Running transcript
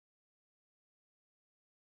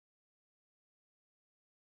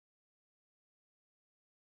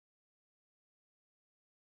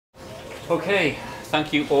Okay,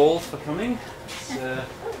 thank you all for coming.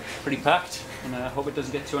 It's pretty packed, and I hope it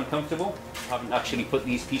doesn't get too uncomfortable. I haven't actually put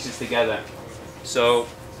these pieces together. So,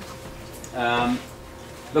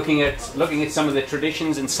 looking at some of the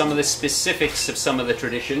traditions and some of the specifics of some of the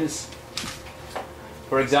traditions.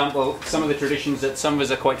 For example, some of the traditions that some of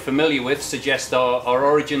us are quite familiar with suggest our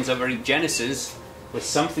origins, our very genesis, was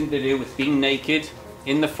something to do with being naked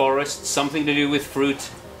in the forest, something to do with fruit,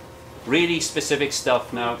 really specific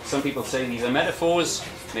stuff. Now, some people say these are metaphors,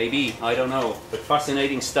 maybe, I don't know, but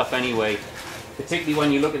fascinating stuff anyway. Particularly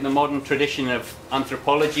when you look at the modern tradition of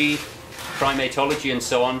anthropology, primatology and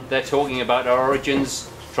so on, they're talking about our origins,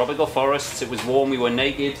 tropical forests, it was warm, we were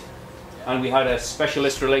naked, and we had a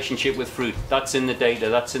specialist relationship with fruit. That's in the data,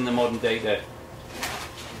 that's in the modern data.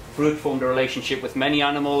 Fruit formed a relationship with many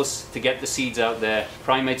animals to get the seeds out there.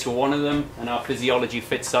 Primates were one of them, and our physiology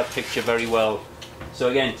fits that picture very well. So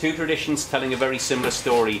again, two traditions telling a very similar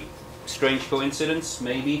story. Strange coincidence,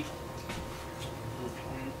 maybe.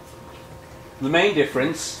 The main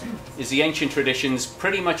difference is the ancient traditions,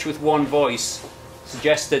 pretty much with one voice,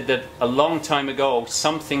 suggested that a long time ago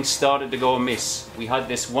something started to go amiss. We had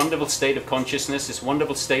this wonderful state of consciousness, this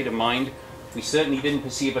wonderful state of mind. We certainly didn't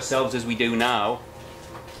perceive ourselves as we do now.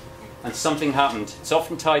 And something happened. It's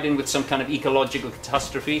often tied in with some kind of ecological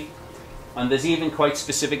catastrophe. And there's even quite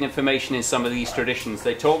specific information in some of these traditions.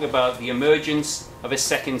 They talk about the emergence of a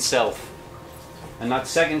second self. And that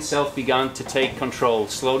second self began to take control,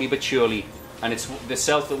 slowly but surely. And it's the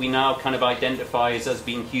self that we now kind of identify as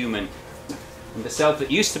being human. And the self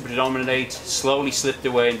that used to predominate slowly slipped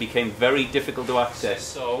away and became very difficult to access.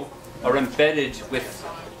 So, are embedded with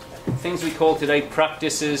things we call today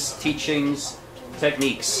practices, teachings,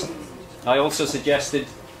 techniques. I also suggested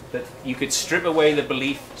that you could strip away the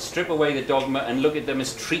belief, strip away the dogma, and look at them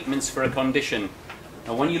as treatments for a condition.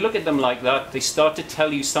 And when you look at them like that, they start to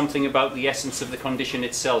tell you something about the essence of the condition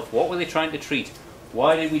itself. What were they trying to treat?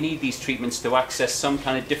 Why did we need these treatments to access some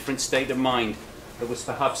kind of different state of mind that was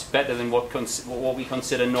perhaps better than what we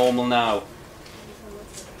consider normal now?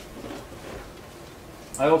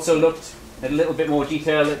 I also looked at a little bit more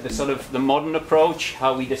detail at the sort of the modern approach,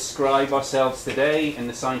 how we describe ourselves today in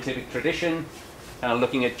the scientific tradition.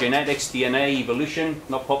 Looking at genetics, DNA, evolution,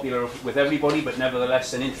 not popular with everybody, but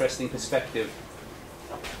nevertheless an interesting perspective.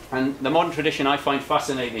 And the modern tradition I find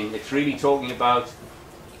fascinating. It's really talking about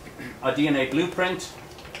our DNA blueprint.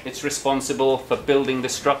 It's responsible for building the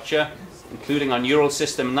structure, including our neural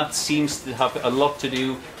system, and that seems to have a lot to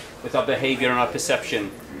do with our behavior and our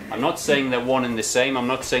perception. I'm not saying they're one and the same. I'm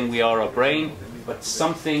not saying we are our brain, but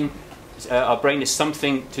something, our brain is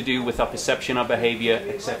something to do with our perception, our behavior,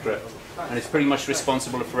 etc. And it's pretty much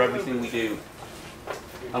responsible for everything we do.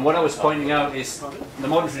 And what I was pointing out is the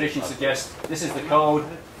modern tradition suggests this is the code,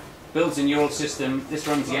 builds a neural system, this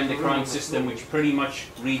runs the endocrine system, which pretty much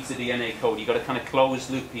reads the DNA code. You've got a kind of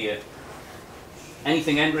closed loop here.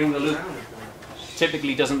 Anything entering the loop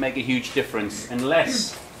typically doesn't make a huge difference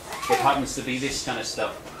unless it happens to be this kind of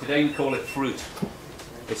stuff. Today we call it fruit.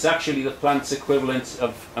 It's actually the plant's equivalent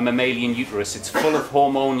of a mammalian uterus. It's full of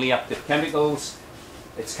hormonally active chemicals.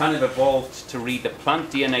 It's kind of evolved to read the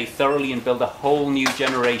plant DNA thoroughly and build a whole new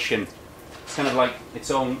generation. It's kind of like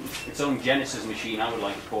its own Genesis machine, I would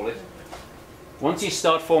like to call it. Once you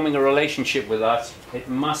start forming a relationship with that, it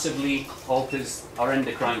massively alters our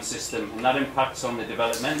endocrine system, and that impacts on the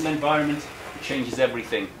developmental environment. It changes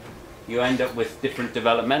everything. You end up with different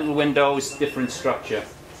developmental windows, different structure.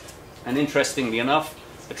 And interestingly enough,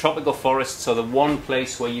 the tropical forests are the one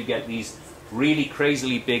place where you get these really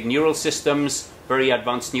crazily big neural systems, very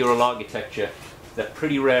advanced neural architecture. They're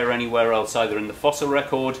pretty rare anywhere else, either in the fossil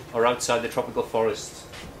record or outside the tropical forests,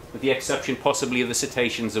 with the exception possibly of the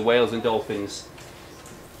cetaceans, the whales and dolphins.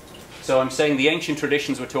 So I'm saying the ancient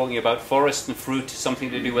traditions were talking about forest and fruit,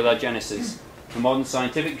 something to do with our genesis. The modern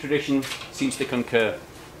scientific tradition seems to concur.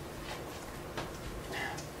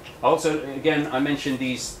 Also, again, I mentioned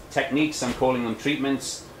these techniques, I'm calling them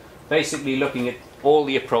treatments, basically looking at all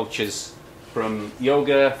the approaches, from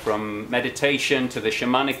yoga, from meditation, to the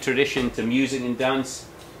shamanic tradition, to music and dance.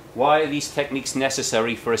 Why are these techniques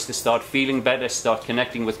necessary for us to start feeling better, start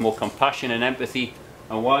connecting with more compassion and empathy?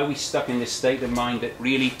 And why are we stuck in this state of mind that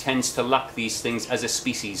really tends to lack these things as a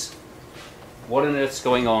species? What on earth's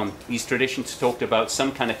going on? These traditions talked about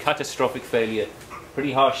some kind of catastrophic failure.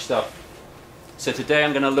 Pretty harsh stuff. So today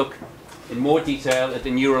I'm going to look in more detail at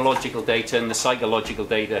the neurological data and the psychological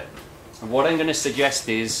data. And what I'm going to suggest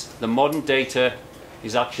is the modern data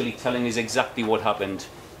is actually telling us exactly what happened.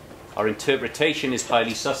 Our interpretation is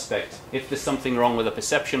highly suspect. If there's something wrong with the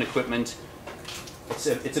perception equipment, it's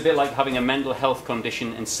a bit like having a mental health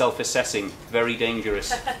condition and self-assessing. Very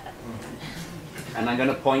dangerous. and I'm going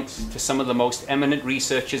to point to some of the most eminent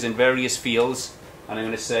researchers in various fields, and I'm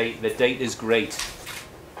going to say the data is great.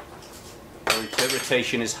 Our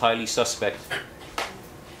interpretation is highly suspect.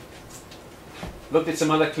 Looked at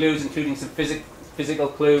some other clues, including some physical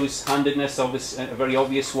clues. Handedness, a very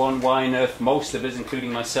obvious one. Why on earth most of us,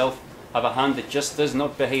 including myself, have a hand that just does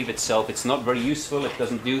not behave itself? It's not very useful, it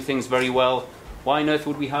doesn't do things very well. Why on earth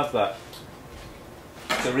would we have that?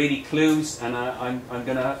 So really clues, and I'm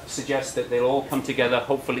going to suggest that they'll all come together,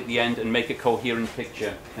 hopefully at the end, and make a coherent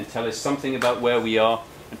picture and tell us something about where we are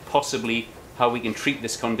and possibly how we can treat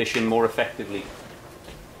this condition more effectively.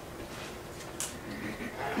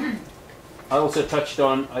 I also touched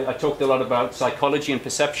on, I talked a lot about psychology and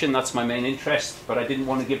perception. That's my main interest, but I didn't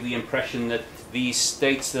want to give the impression that these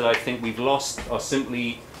states that I think we've lost are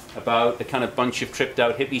simply about a kind of bunch of tripped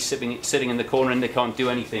out hippies sitting in the corner and they can't do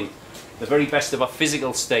anything. The very best of our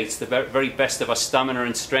physical states, the very best of our stamina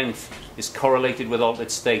and strength is correlated with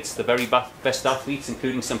altered states. The very best athletes,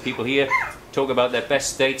 including some people here, talk about their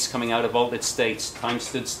best states coming out of altered states. Time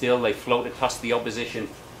stood still, they floated past the opposition.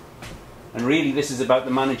 And really this is about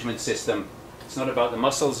the management system. It's not about the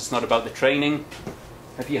muscles, it's not about the training.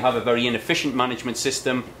 If you have a very inefficient management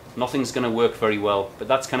system, nothing's going to work very well. But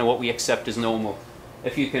that's kind of what we accept as normal.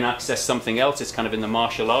 If you can access something else, it's kind of in the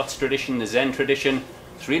martial arts tradition, the Zen tradition.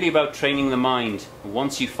 It's really about training the mind.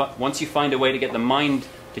 Once you find a way to get the mind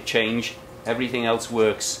to change, everything else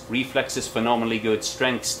works. Reflex is phenomenally good.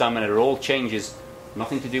 Strength, stamina, it all changes.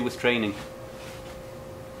 Nothing to do with training.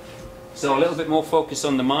 So a little bit more focus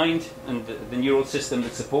on the mind and the neural system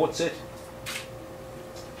that supports it.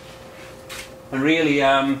 And really,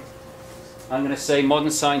 I'm going to say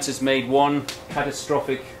modern science has made one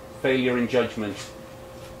catastrophic failure in judgment.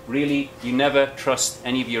 Really, you never trust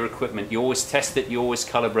any of your equipment. You always test it, you always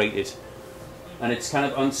calibrate it. And it's kind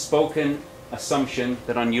of unspoken assumption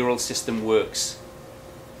that our neural system works.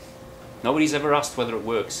 Nobody's ever asked whether it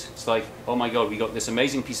works. It's like, oh my God, we got this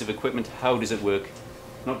amazing piece of equipment, how does it work?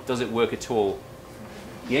 Not does it work at all.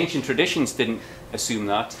 The ancient traditions didn't assume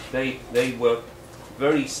that. They were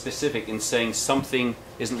very specific in saying something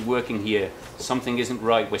isn't working here, something isn't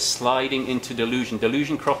right, we're sliding into delusion.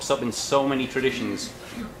 Delusion crops up in so many traditions.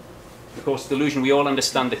 Of course, delusion, we all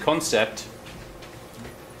understand the concept.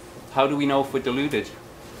 How do we know if we're deluded?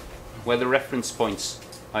 Where are the reference points?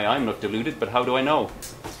 I'm not deluded, but how do I know?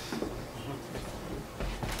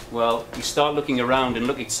 Well, you start looking around and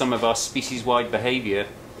look at some of our species-wide behavior.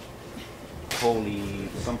 Holy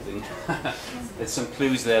something. There's some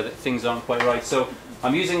clues there that things aren't quite right. So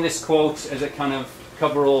I'm using this quote as a kind of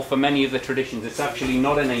cover-all for many of the traditions. It's actually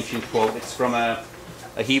not an ancient quote. It's from a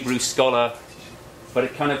Hebrew scholar, but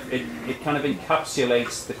it kind of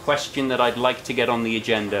encapsulates the question that I'd like to get on the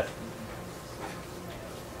agenda.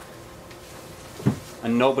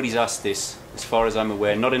 And nobody's asked this, as far as I'm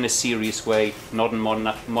aware, not in a serious way, not in modern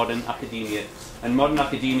academia. And modern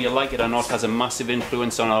academia, like it or not, has a massive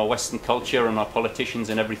influence on our Western culture, on our politicians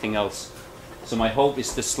and everything else. So my hope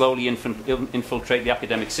is to slowly infiltrate the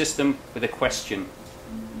academic system with a question,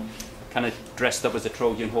 kind of dressed up as a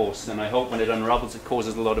Trojan horse, and I hope when it unravels it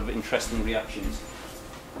causes a lot of interesting reactions.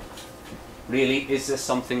 Really, is there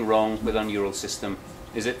something wrong with our neural system?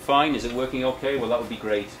 Is it fine? Is it working okay? Well, that would be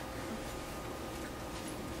great.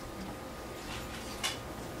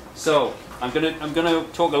 So, I'm going to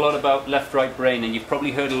talk a lot about left-right brain, and you've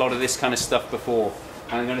probably heard a lot of this kind of stuff before.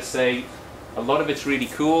 And I'm going to say a lot of it's really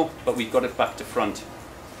cool, but we've got it back to front.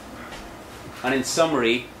 And in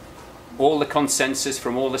summary, all the consensus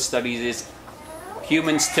from all the studies is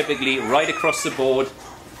humans typically, right across the board,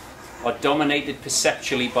 are dominated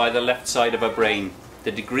perceptually by the left side of our brain.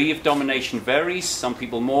 The degree of domination varies, some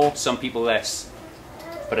people more, some people less.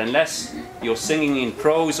 But unless you're singing in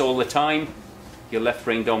prose all the time, you're left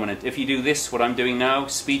brain dominant. If you do this, what I'm doing now,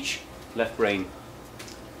 speech, left brain.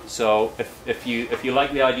 So if you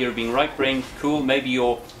like the idea of being right brain, cool, maybe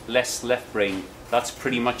you're less left brain. That's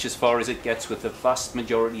pretty much as far as it gets with the vast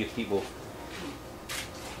majority of people.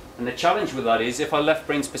 And the challenge with that is, if our left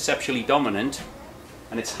brain's perceptually dominant,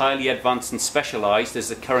 and it's highly advanced and specialized, as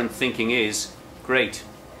the current thinking is, great.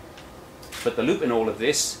 But the loop in all of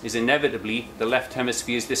this is inevitably the left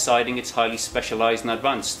hemisphere is deciding it's highly specialized and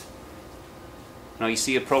advanced. Now you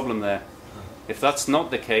see a problem there. If that's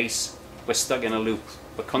not the case, we're stuck in a loop.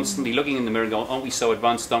 We're constantly looking in the mirror and going, aren't we so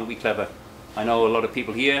advanced, aren't we clever? I know a lot of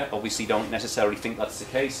people here obviously don't necessarily think that's the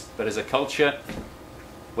case, but as a culture,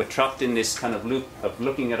 we're trapped in this kind of loop of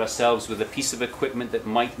looking at ourselves with a piece of equipment that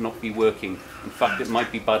might not be working. In fact, it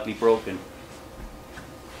might be badly broken.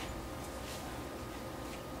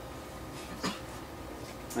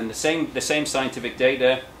 And the same scientific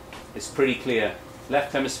data is pretty clear.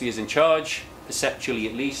 Left hemisphere is in charge, perceptually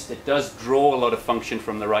at least, it does draw a lot of function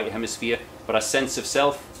from the right hemisphere, but our sense of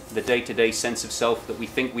self, the day-to-day sense of self that we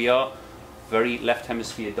think we are, very left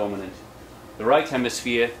hemisphere dominant. The right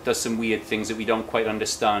hemisphere does some weird things that we don't quite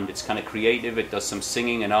understand. It's kind of creative, it does some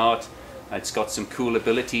singing and art, it's got some cool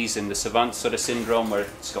abilities in the savant sort of syndrome where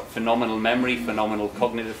it's got phenomenal memory, phenomenal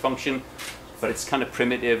cognitive function, but it's kind of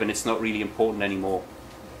primitive and it's not really important anymore.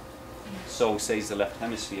 So says the left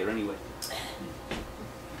hemisphere anyway.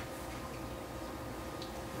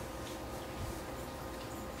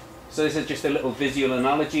 So this is just a little visual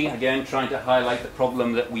analogy, again trying to highlight the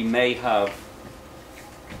problem that we may have.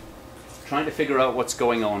 Trying to figure out what's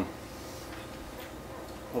going on.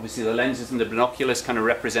 Obviously the lenses and the binoculars kind of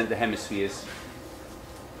represent the hemispheres.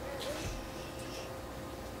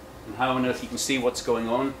 And how on earth you can see what's going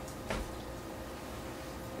on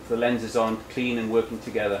if the lenses aren't clean and working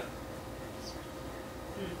together?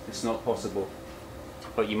 It's not possible.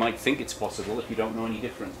 But you might think it's possible if you don't know any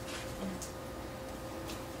different.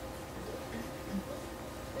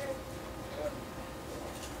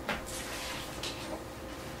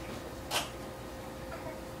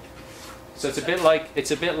 So it's a bit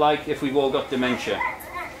like if we've all got dementia,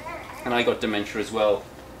 and I got dementia as well.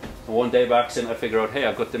 And one day by accident I figure out, hey,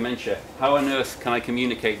 I've got dementia. How on earth can I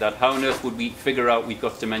communicate that? How on earth would we figure out we've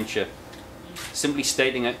got dementia? Simply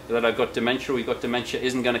stating it, that I've got dementia or we've got dementia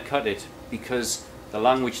isn't going to cut it, because the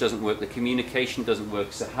language doesn't work, the communication doesn't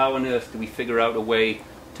work. So how on earth do we figure out a way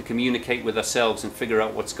to communicate with ourselves and figure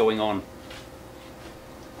out what's going on?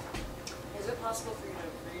 Is it possible for you to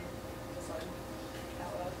read the slide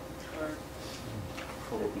out loud? Or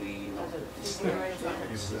Probably not.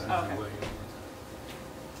 Oh,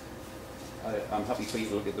 okay. I'm happy for you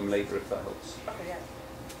to look at them later if that helps. Okay, yeah.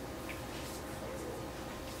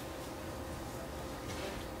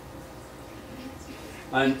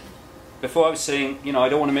 And before I was saying, you know, I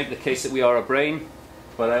don't want to make the case that we are a brain,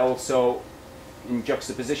 but I also, in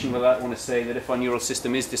juxtaposition with that, want to say that if our neural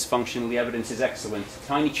system is dysfunctional, the evidence is excellent.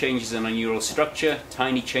 Tiny changes in our neural structure,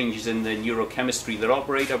 tiny changes in the neurochemistry that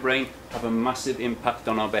operate our brain have a massive impact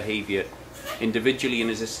on our behavior, individually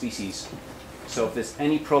and as a species. So if there's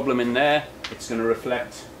any problem in there, it's going to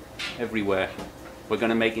reflect everywhere. We're going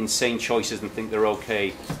to make insane choices and think they're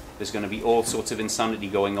okay. There's going to be all sorts of insanity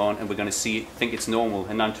going on, and we're going to think it's normal.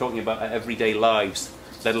 And I'm talking about our everyday lives,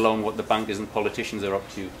 let alone what the bankers and politicians are up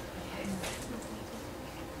to.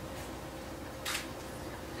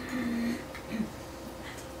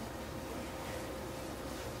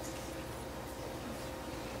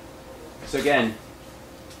 So again,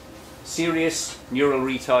 serious neural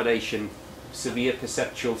retardation, severe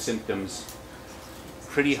perceptual symptoms,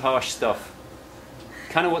 pretty harsh stuff.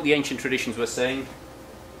 Kind of what the ancient traditions were saying.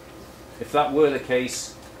 If that were the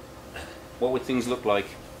case, what would things look like?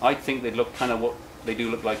 I think they'd look kind of what they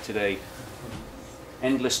do look like today.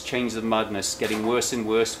 Endless chains of madness, getting worse and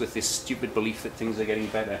worse with this stupid belief that things are getting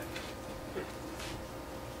better.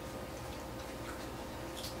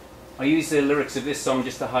 I use the lyrics of this song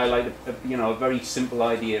just to highlight a very simple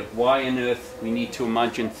idea. Why on earth we need to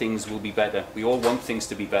imagine things will be better? We all want things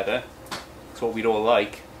to be better. It's what we'd all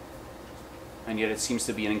like. And yet it seems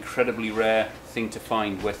to be an incredibly rare thing to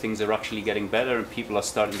find where things are actually getting better and people are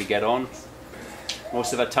starting to get on.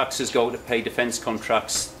 Most of our taxes go to pay defense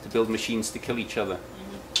contracts to build machines to kill each other,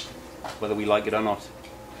 whether we like it or not.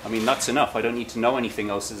 I mean, that's enough. I don't need to know anything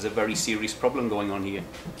else. There's a very serious problem going on here.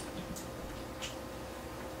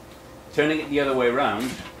 Turning it the other way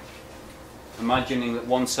around, imagining that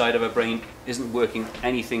one side of our brain isn't working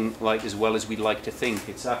anything like as well as we'd like to think.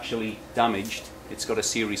 It's actually damaged. It's got a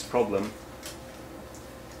serious problem.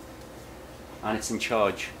 And it's in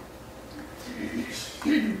charge.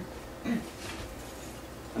 And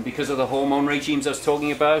because of the hormone regimes I was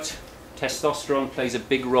talking about, testosterone plays a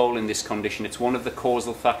big role in this condition. It's one of the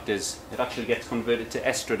causal factors. It actually gets converted to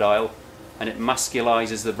estradiol and it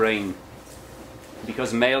masculizes the brain.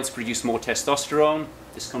 Because males produce more testosterone,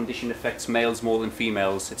 this condition affects males more than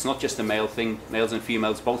females. It's not just a male thing. Males and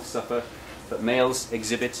females both suffer, but males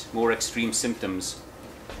exhibit more extreme symptoms.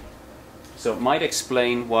 So it might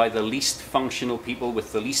explain why the least functional people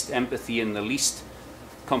with the least empathy and the least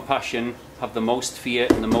compassion have the most fear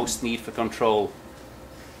and the most need for control.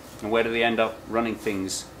 And where do they end up? Running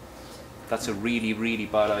things. That's a really, really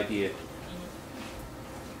bad idea.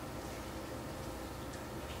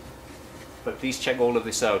 But please check all of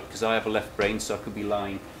this out, because I have a left brain, so I could be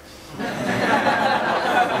lying.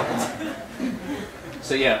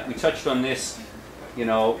 So yeah, we touched on this. You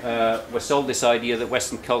know, we're sold this idea that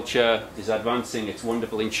Western culture is advancing, it's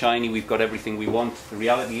wonderful. In China, we've got everything we want. The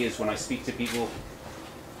reality is, when I speak to people,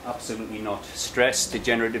 absolutely not. Stress,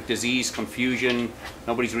 degenerative disease, confusion,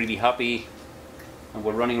 nobody's really happy. and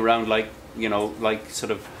we're running around like, you know, like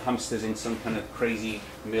sort of hamsters in some kind of crazy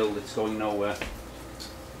mill that's going nowhere.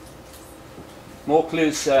 More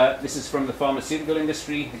clues. This is from the pharmaceutical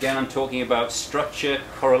industry. Again, I'm talking about structure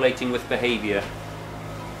correlating with behavior.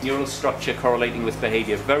 Neural structure correlating with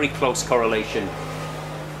behavior. Very close correlation.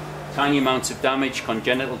 Tiny amounts of damage,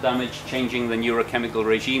 congenital damage, changing the neurochemical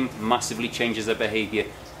regime massively changes their behavior.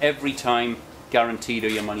 Every time, guaranteed, or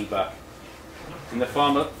your money back. And the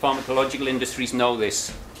pharmacological industries know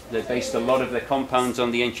this. They based a lot of their compounds on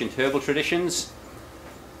the ancient herbal traditions.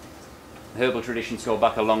 Herbal traditions go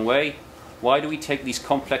back a long way. Why do we take these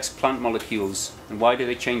complex plant molecules, and why do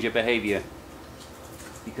they change our behavior?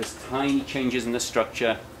 Because tiny changes in the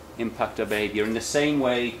structure impact our behavior. In the same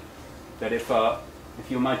way that if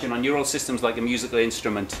you imagine our neural systems like a musical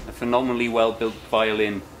instrument, a phenomenally well-built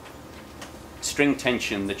violin, string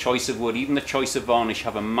tension, the choice of wood, even the choice of varnish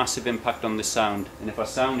have a massive impact on the sound. And if our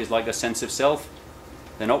sound is like our sense of self,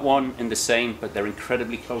 they're not one and the same, but they're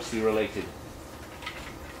incredibly closely related.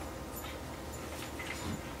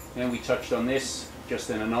 And we touched on this, just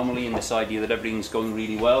an anomaly in this idea that everything's going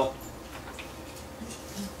really well.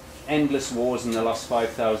 Endless wars in the last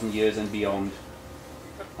 5,000 years and beyond,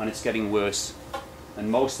 and it's getting worse.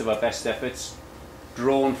 And most of our best efforts,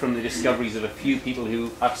 drawn from the discoveries of a few people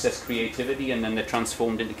who access creativity, and then they're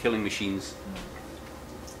transformed into killing machines.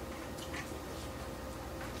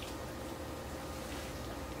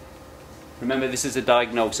 Remember, this is a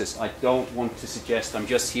diagnosis. I don't want to suggest, I'm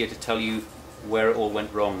just here to tell you where it all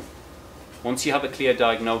went wrong. Once you have a clear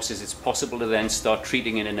diagnosis, it's possible to then start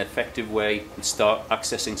treating it in an effective way and start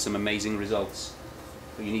accessing some amazing results.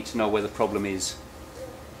 But you need to know where the problem is.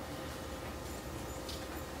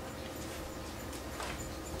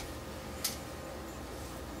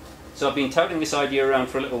 So I've been touting this idea around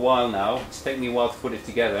for a little while now. It's taken me a while to put it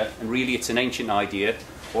together, and really it's an ancient idea.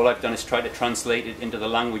 All I've done is try to translate it into the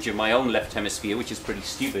language of my own left hemisphere, which is pretty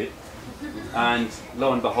stupid. And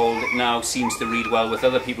lo and behold, it now seems to read well with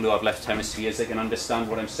other people who have left hemispheres. They can understand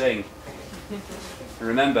what I'm saying. And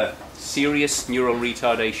remember, serious neural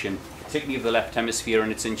retardation, particularly of the left hemisphere,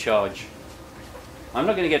 and it's in charge. I'm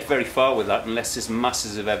not going to get very far with that unless there's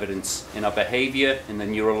masses of evidence in our behavior, in the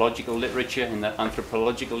neurological literature, in the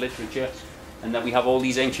anthropological literature, and that we have all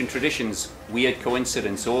these ancient traditions, weird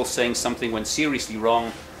coincidence, all saying something went seriously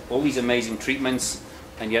wrong, all these amazing treatments,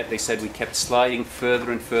 and yet they said we kept sliding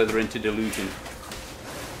further and further into delusion.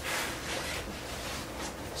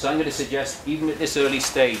 So I'm going to suggest, even at this early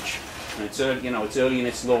stage, and it's early, it's early in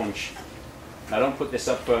its launch, and I don't put this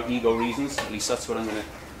up for ego reasons, at least that's what I'm going to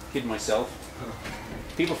kid myself.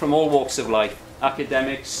 People from all walks of life,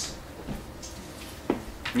 academics,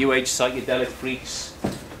 new age psychedelic freaks,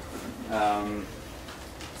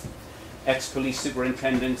 ex-police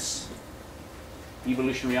superintendents,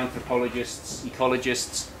 evolutionary anthropologists,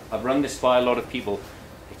 ecologists. I've run this by a lot of people.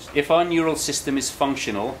 If our neural system is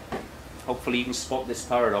functional, hopefully you can spot this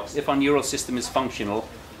paradox. If our neural system is functional,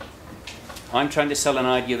 I'm trying to sell an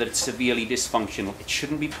idea that it's severely dysfunctional. It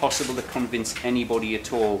shouldn't be possible to convince anybody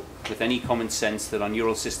at all with any common sense that our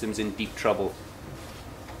neural system's in deep trouble.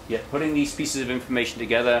 Yet putting these pieces of information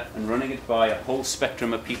together and running it by a whole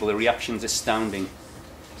spectrum of people, the reaction's astounding.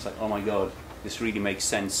 It's like, oh my God, this really makes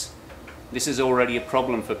sense. This is already a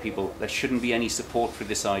problem for people. There shouldn't be any support for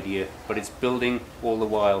this idea, but it's building all the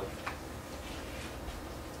while.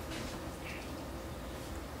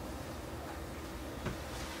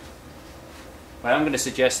 I am going to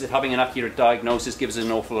suggest that having an accurate diagnosis gives us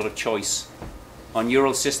an awful lot of choice. Our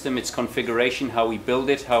neural system, its configuration, how we build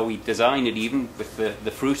it, how we design it even, with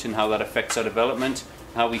the fruit and how that affects our development,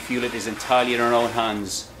 how we feel it is entirely in our own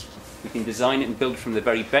hands. We can design it and build it from the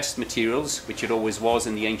very best materials, which it always was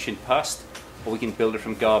in the ancient past, or we can build it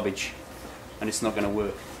from garbage, and it's not going to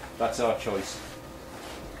work. That's our choice.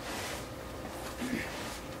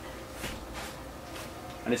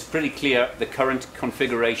 And it's pretty clear the current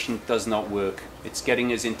configuration does not work. It's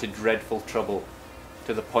getting us into dreadful trouble,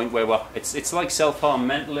 to the point where it's like self-harm,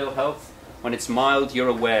 mental ill health. When it's mild, you're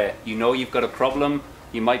aware. You know you've got a problem.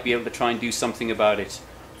 You might be able to try and do something about it.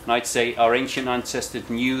 And I'd say our ancient ancestors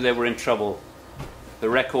knew they were in trouble. The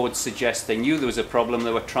records suggest they knew there was a problem.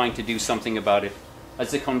 They were trying to do something about it. As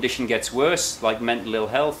the condition gets worse, like mental ill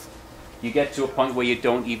health, you get to a point where you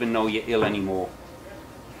don't even know you're ill anymore.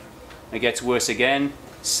 It gets worse again,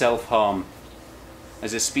 self-harm.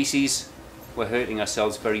 As a species, we're hurting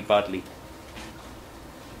ourselves very badly.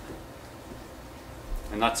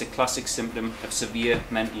 And that's a classic symptom of severe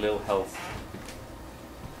mental ill health.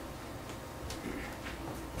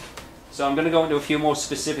 So I'm going to go into a few more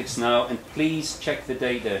specifics now, and please check the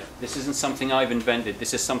data. This isn't something I've invented.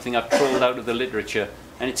 This is something I've pulled out of the literature,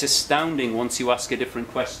 and it's astounding once you ask a different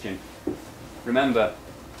question. Remember,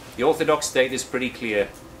 the orthodox data is pretty clear.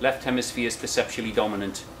 Left hemisphere is perceptually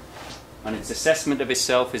dominant, and its assessment of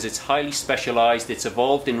itself is it's highly specialized. It's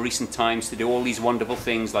evolved in recent times to do all these wonderful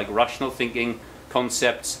things like rational thinking,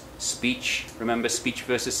 concepts, speech. Remember speech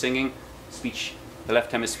versus singing? Speech, the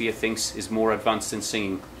left hemisphere thinks, is more advanced than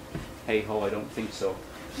singing. Hey ho, I don't think so.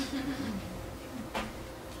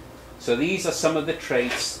 So these are some of the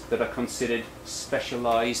traits that are considered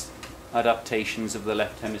specialized adaptations of the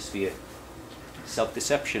left hemisphere.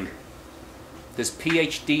 Self-deception. There's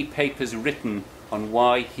PhD papers written on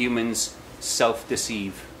why humans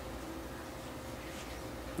self-deceive.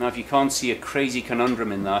 Now, if you can't see a crazy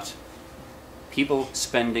conundrum in that, people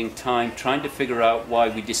spending time trying to figure out why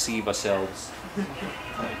we deceive ourselves.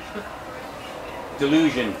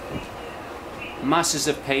 Delusion. Masses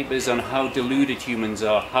of papers on how deluded humans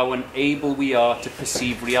are, how unable we are to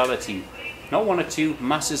perceive reality. Not one or two,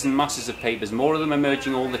 masses and masses of papers, more of them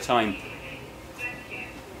emerging all the time.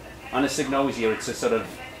 Anosognosia, it's a sort of,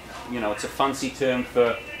 it's a fancy term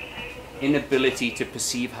for inability to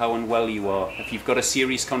perceive how unwell you are. If you've got a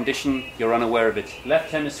serious condition, you're unaware of it. Left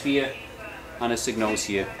hemisphere,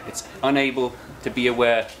 anosognosia. It's unable to be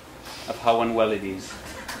aware of how unwell it is.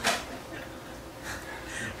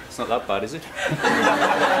 It's not that bad, is it?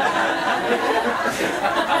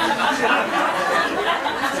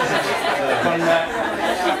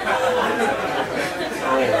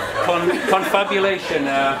 Confabulation.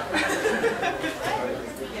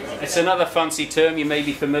 It's another fancy term, you may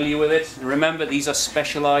be familiar with it. Remember, these are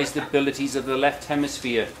specialized abilities of the left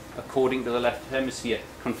hemisphere, according to the left hemisphere.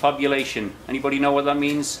 Confabulation. Anybody know what that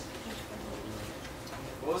means?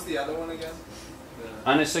 What was the other one again?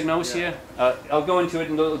 Anosognosia. Yeah. I'll go into it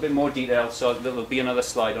in a little bit more detail, so there'll be another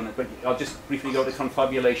slide on it, but I'll just briefly go to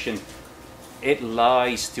confabulation. It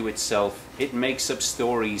lies to itself, it makes up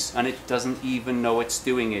stories, and it doesn't even know it's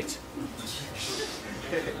doing it.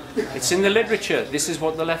 It's in the literature. This is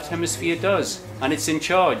what the left hemisphere does, and it's in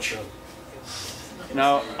charge.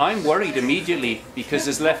 Now, I'm worried immediately because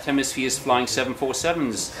there's left hemispheres flying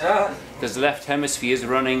 747s. There's left hemispheres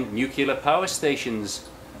running nuclear power stations.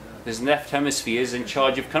 There's left hemispheres in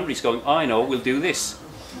charge of countries going, I know, we'll do this.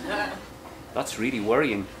 That's really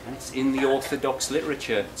worrying. And it's in the orthodox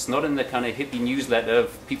literature. It's not in the kind of hippie newsletter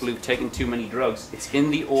of people who've taken too many drugs. It's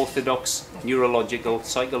in the orthodox neurological,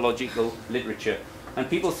 psychological literature. And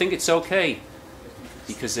people think it's okay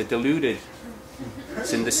because they're deluded.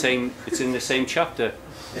 It's in the same chapter.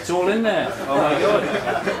 It's all in there. Oh my God.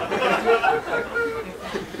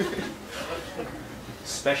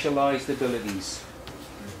 Specialized abilities.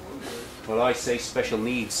 Well, I say special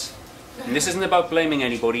needs. And this isn't about blaming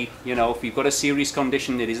anybody. If you've got a serious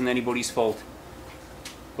condition, it isn't anybody's fault.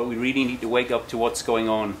 But we really need to wake up to what's going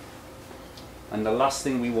on. And the last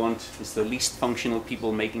thing we want is the least functional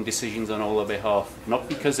people making decisions on all our behalf. Not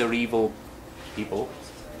because they're evil people,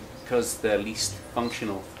 because they're least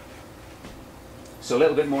functional. So a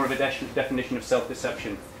little bit more of a definition of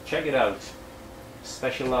self-deception. Check it out.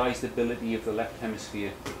 Specialized ability of the left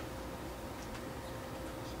hemisphere.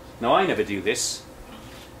 Now, I never do this.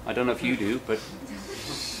 I don't know if you do, but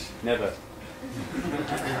never.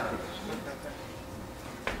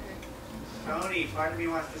 Tony, part of me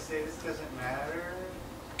wants to say this doesn't matter.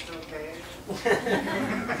 It's okay.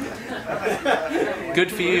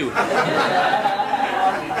 Good for you.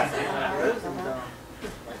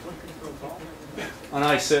 And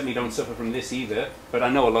I certainly don't suffer from this either, but I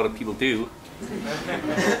know a lot of people do.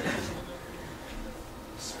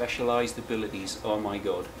 Specialized abilities, oh my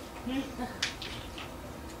God.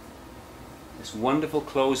 This wonderful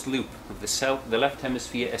closed loop of the left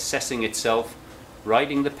hemisphere assessing itself,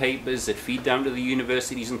 writing the papers that feed down to the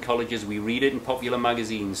universities and colleges. We read it in popular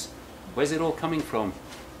magazines. Where's it all coming from?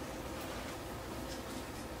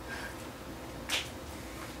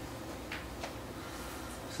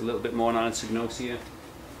 It's a little bit more on anosognosia.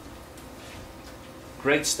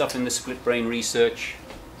 Great stuff in the split brain research.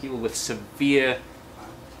 People with severe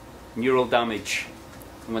neural damage.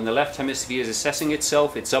 And when the left hemisphere is assessing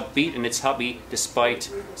itself, it's upbeat and it's happy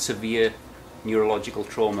despite severe neurological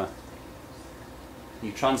trauma.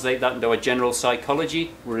 You translate that into our general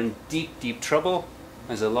psychology, we're in deep, deep trouble,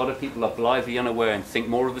 as a lot of people are blithely unaware and think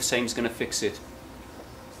more of the same is going to fix it.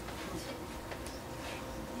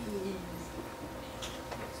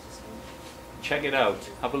 Check it out.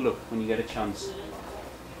 Have a look when you get a chance.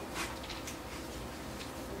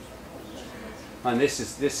 And this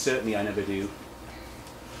certainly I never do.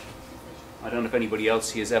 I don't know if anybody else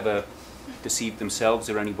here has ever deceived themselves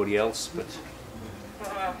or anybody else, but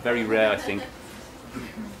very rare, I think.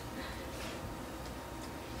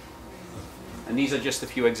 And these are just a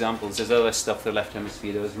few examples. There's other stuff the left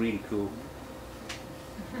hemisphere does, really cool.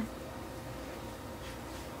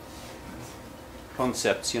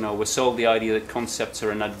 Concepts, you know, we're sold the idea that concepts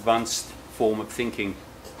are an advanced form of thinking.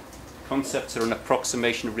 Concepts are an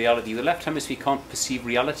approximation of reality. The left hemisphere can't perceive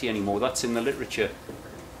reality anymore. That's in the literature.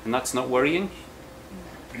 And that's not worrying.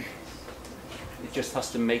 It just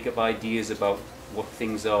has to make up ideas about what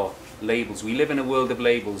things are. Labels. We live in a world of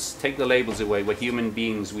labels. Take the labels away. We're human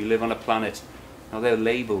beings. We live on a planet. Now they're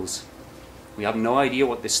labels. We have no idea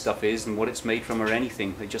what this stuff is and what it's made from or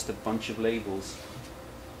anything. They're just a bunch of labels.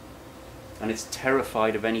 And it's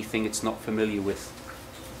terrified of anything it's not familiar with.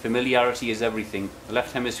 Familiarity is everything. The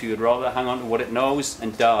left hemisphere would rather hang on to what it knows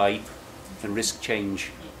and die than risk change,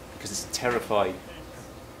 because it's terrified.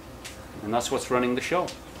 And that's what's running the show.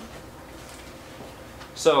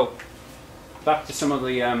 So, back to some of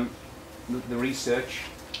the research.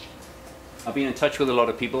 I've been in touch with a lot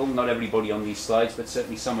of people, not everybody on these slides, but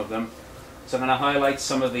certainly some of them. So I'm going to highlight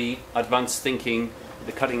some of the advanced thinking,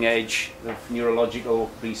 the cutting edge of neurological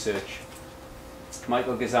research.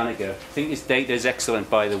 Michael Gazzaniga. I think his data is excellent,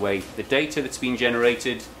 by the way. The data that's been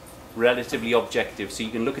generated, relatively objective, so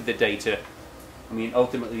you can look at the data. I mean,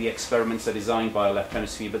 ultimately the experiments are designed by a left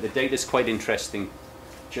hemisphere, but the data is quite interesting.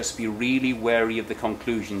 Just be really wary of the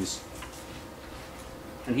conclusions.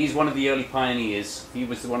 And he's one of the early pioneers. He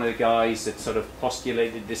was one of the guys that sort of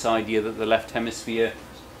postulated this idea that the left hemisphere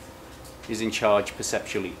is in charge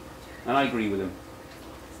perceptually. And I agree with him.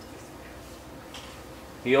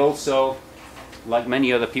 He also, like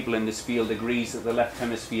many other people in this field, agrees that the left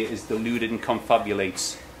hemisphere is deluded and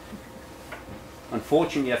confabulates.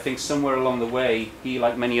 Unfortunately, I think somewhere along the way, he,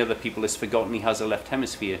 like many other people, has forgotten he has a left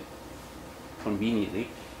hemisphere, conveniently.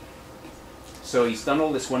 So he's done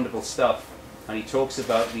all this wonderful stuff, and he talks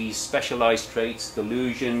about these specialized traits,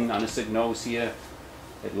 delusion, anosognosia,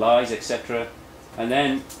 it lies, etc. And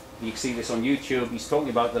then, you can see this on YouTube, he's talking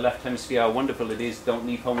about the left hemisphere, how wonderful it is, don't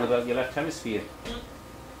leave home without your left hemisphere.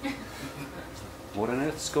 What on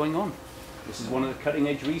earth is going on? This is one of the cutting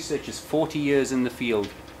edge researchers, 40 years in the field,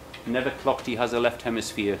 never clocked he has a left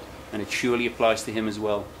hemisphere, and it surely applies to him as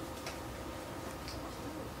well.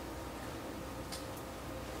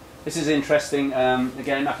 This is interesting.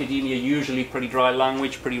 Again, academia usually pretty dry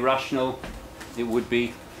language, pretty rational, it would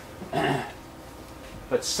be.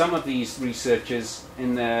 But some of these researchers,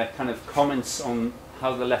 in their kind of comments on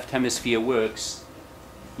how the left hemisphere works,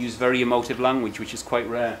 use very emotive language, which is quite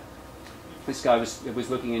rare. This guy was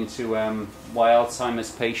looking into why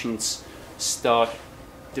Alzheimer's patients start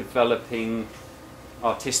developing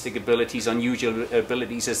artistic abilities, unusual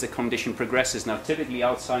abilities as the condition progresses. Now, typically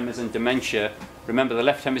Alzheimer's and dementia, remember the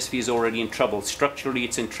left hemisphere is already in trouble. Structurally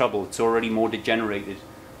it's in trouble, it's already more degenerated.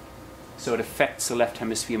 So it affects the left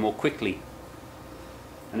hemisphere more quickly.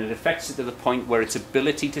 And it affects it to the point where its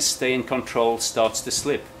ability to stay in control starts to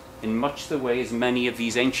slip, in much the way as many of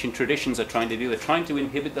these ancient traditions are trying to do. They're trying to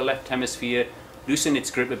inhibit the left hemisphere, loosen its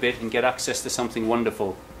grip a bit, and get access to something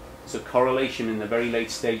wonderful. So correlation in the very late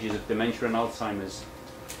stages of dementia and Alzheimer's.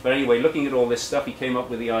 But anyway, looking at all this stuff, he came up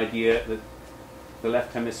with the idea that the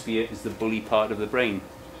left hemisphere is the bully part of the brain.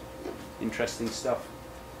 Interesting stuff.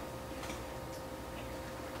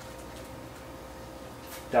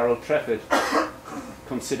 Darrell Trefford,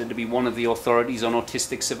 considered to be one of the authorities on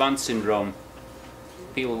autistic savant syndrome.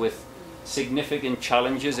 People with significant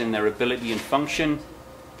challenges in their ability and function,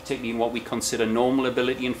 particularly in what we consider normal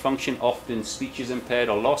ability and function. Often speech is impaired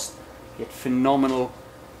or lost, yet phenomenal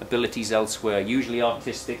abilities elsewhere, usually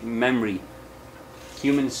artistic memory.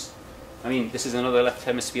 Humans, I mean, this is another left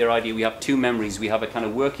hemisphere idea. We have two memories. We have a kind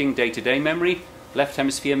of working day-to-day memory, left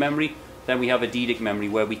hemisphere memory, then we have eidetic memory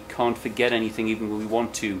where we can't forget anything even when we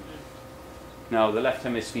want to. Now, the left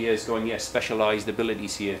hemisphere is going, yes, specialized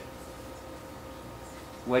abilities here.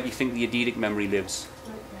 Where do you think the eidetic memory lives?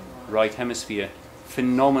 Right hemisphere.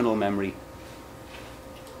 Phenomenal memory.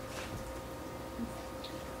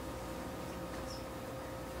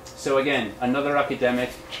 So again, another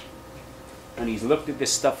academic, and he's looked at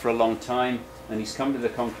this stuff for a long time, and he's come to the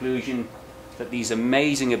conclusion that these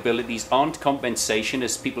amazing abilities aren't compensation,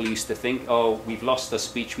 as people used to think. Oh, we've lost our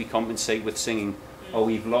speech, we compensate with singing. Oh,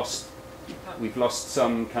 we've lost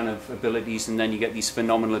some kind of abilities, and then you get these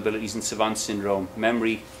phenomenal abilities in savant syndrome.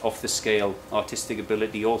 Memory off the scale, artistic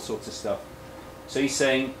ability, all sorts of stuff. So he's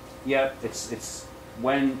saying, yeah, it's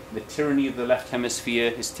when the tyranny of the left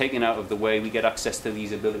hemisphere is taken out of the way, we get access to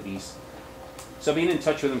these abilities. So I've been in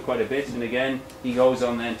touch with him quite a bit, and again, he goes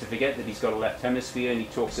on then to forget that he's got a left hemisphere, and he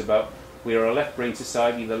talks about We are a left brain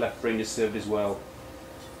society, the left brain is served as well.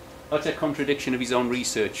 Utter contradiction of his own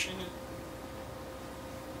research.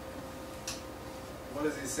 What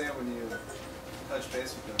does he say when you touch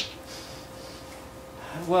base with him?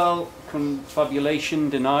 Well, confabulation,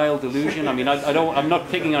 denial, delusion. I mean, I'm not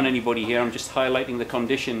picking on anybody here. I'm just highlighting the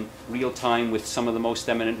condition real time with some of the most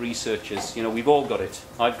eminent researchers. You know, we've all got it.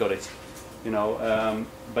 I've got it. You know,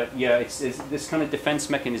 but yeah, it's this kind of defense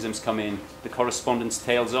mechanisms come in. The correspondence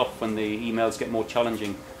tails off when the emails get more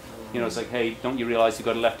challenging. You know, it's like, hey, don't you realize you've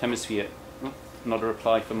got a left hemisphere? Not a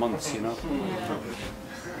reply for months, you know.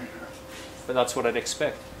 But that's what I'd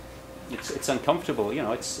expect. It's uncomfortable, you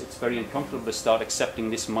know, it's very uncomfortable to start accepting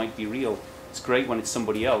this might be real. It's great when it's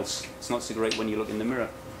somebody else. It's not so great when you look in the mirror.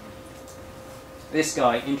 This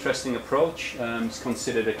guy, interesting approach. He's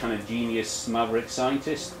considered a kind of genius maverick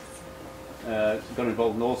scientist. Got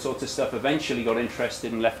involved in all sorts of stuff. Eventually got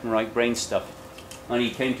interested in left and right brain stuff. And he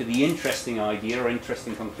came to the interesting idea or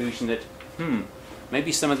interesting conclusion that,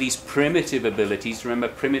 maybe some of these primitive abilities, remember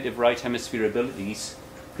primitive right hemisphere abilities,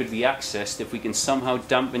 could be accessed if we can somehow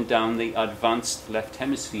dampen down the advanced left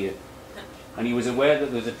hemisphere. And he was aware that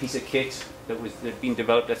there was a piece of kit that had been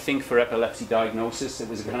developed, I think, for epilepsy diagnosis. It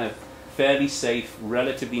was a kind of fairly safe,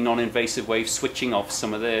 relatively non-invasive way of switching off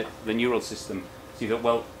some of the neural system. So you thought,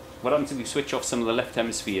 well, what happens if we switch off some of the left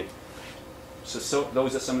hemisphere? So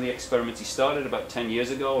those are some of the experiments he started about 10 years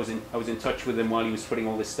ago. I was in touch with him while he was putting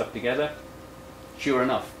all this stuff together. Sure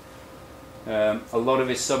enough, a lot of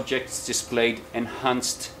his subjects displayed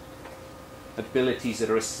enhanced abilities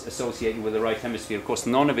that are associated with the right hemisphere. Of course,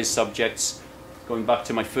 none of his subjects, going back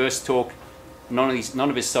to my first talk, none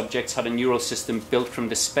of his subjects had a neural system built from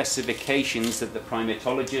the specifications that the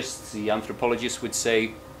primatologists, the anthropologists would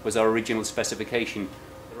say was our original specification.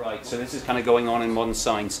 Right, so this is kind of going on in modern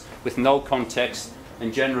science with no context,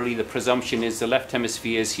 and generally the presumption is the left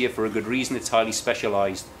hemisphere is here for a good reason, it's highly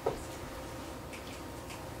specialized.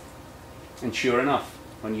 And sure enough,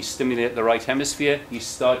 when you stimulate the right hemisphere, you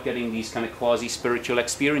start getting these kind of quasi-spiritual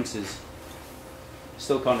experiences.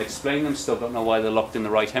 Still can't explain them, still don't know why they're locked in the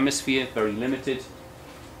right hemisphere, very limited.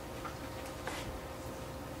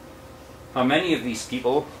 Now, many of these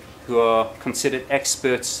people who are considered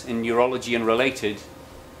experts in neurology and related,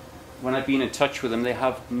 when I've been in touch with them, they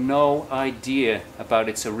have no idea about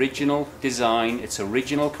its original design, its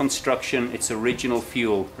original construction, its original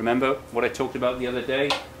fuel. Remember what I talked about the other day?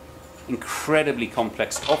 Incredibly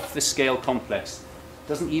complex, off the scale complex.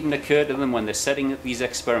 Doesn't even occur to them when they're setting up these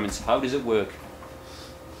experiments. How does it work?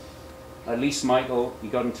 At least Michael, he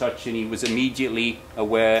got in touch and he was immediately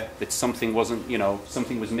aware that something wasn't, you know,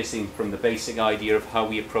 something was missing from the basic idea of how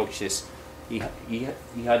we approach this. He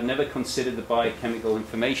had never considered the biochemical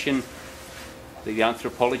information that the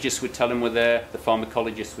anthropologists would tell him were there, the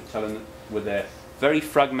pharmacologists would tell him were there. Very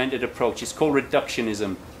fragmented approach. It's called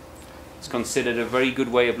reductionism. It's considered a very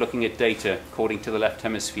good way of looking at data, according to the left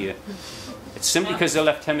hemisphere. It's simply because the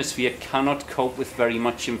left hemisphere cannot cope with very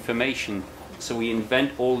much information. So we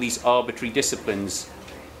invent all these arbitrary disciplines.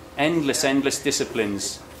 Endless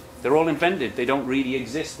disciplines. They're all invented. They don't really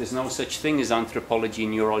exist. There's no such thing as anthropology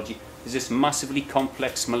and neurology. There's this massively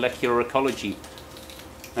complex molecular ecology.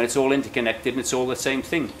 And it's all interconnected and it's all the same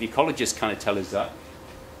thing. The ecologists kind of tell us that.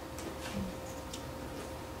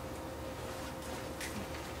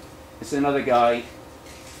 It's another guy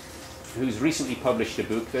who's recently published a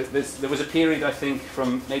book. There was a period, I think,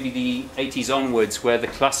 from maybe the 80s onwards where the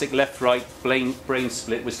classic left-right brain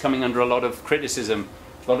split was coming under a lot of criticism.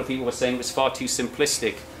 A lot of people were saying it was far too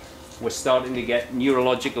simplistic. We're starting to get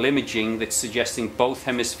neurological imaging that's suggesting both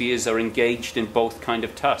hemispheres are engaged in both kind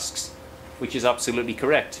of tasks, which is absolutely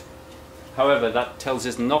correct. However, that tells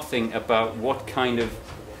us nothing about what kind of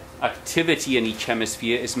activity in each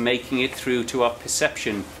hemisphere is making it through to our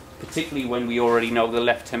perception, particularly when we already know the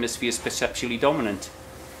left hemisphere is perceptually dominant.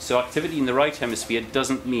 So activity in the right hemisphere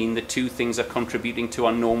doesn't mean the two things are contributing to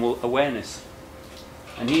our normal awareness.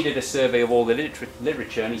 And he did a survey of all the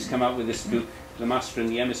literature, and he's come out with this book, The Master and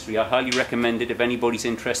the Emissary. I highly recommend it if anybody's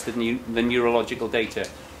interested in the neurological data.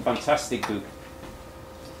 Fantastic book.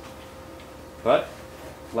 But,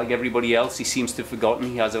 like everybody else, he seems to have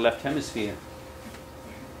forgotten he has a left hemisphere.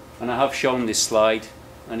 And I have shown this slide,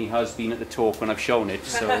 and he has been at the talk when I've shown it,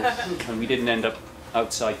 so, and we didn't end up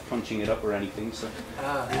outside punching it up or anything.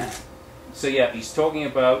 So yeah, he's talking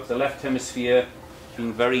about the left hemisphere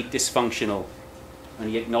being very dysfunctional. And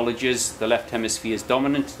he acknowledges the left hemisphere is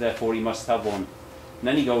dominant, therefore he must have one. And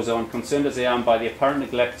then he goes on, concerned as I am by the apparent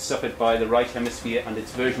neglect suffered by the right hemisphere and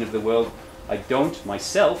its version of the world, I don't,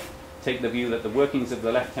 myself, take the view that the workings of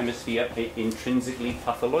the left hemisphere are intrinsically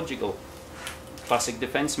pathological. Classic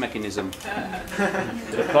defense mechanism.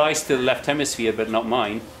 It applies to the left hemisphere, but not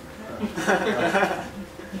mine.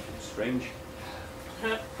 Strange.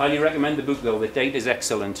 Highly recommend the book though. The data is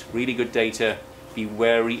excellent. Really good data. Be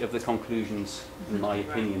wary of the conclusions, in my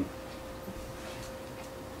opinion.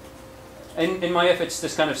 In my efforts to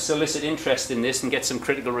kind of solicit interest in this and get some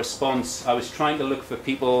critical response, I was trying to look for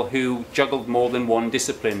people who juggled more than one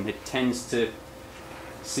discipline. It tends to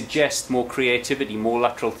suggest more creativity, more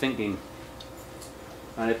lateral thinking.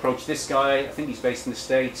 And I approached this guy. I think he's based in the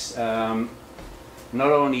States.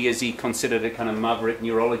 Not only is he considered a kind of maverick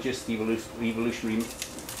neurologist, evolutionary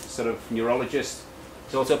sort of neurologist,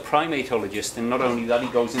 he's also a primatologist. And not only that, he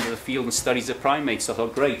goes into the field and studies the primates. I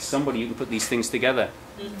thought, great, somebody who can put these things together.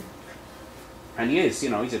 And he is, you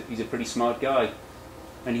know, he's a pretty smart guy.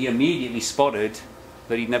 And he immediately spotted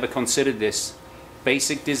that he'd never considered this.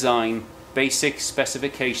 Basic design, basic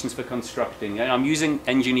specifications for constructing. And I'm using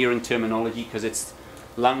engineering terminology because it's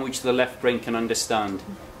language the left brain can understand.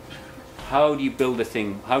 How do you build a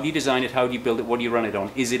thing? How do you design it? How do you build it? What do you run it on?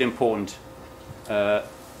 Is it important?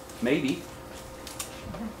 Maybe.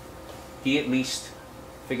 He at least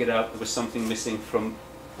figured out there was something missing from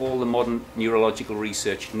all the modern neurological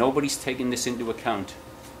research. Nobody's taken this into account.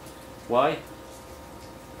 Why?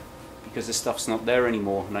 Because the stuff's not there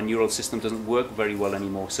anymore and our neural system doesn't work very well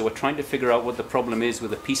anymore. So we're trying to figure out what the problem is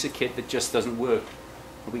with a piece of kit that just doesn't work.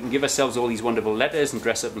 We can give ourselves all these wonderful letters and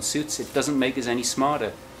dress up in suits. It doesn't make us any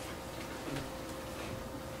smarter.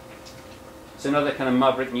 It's another kind of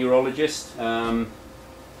maverick neurologist. I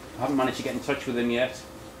haven't managed to get in touch with him yet.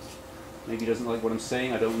 Maybe he doesn't like what I'm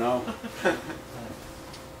saying, I don't know.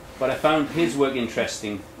 But I found his work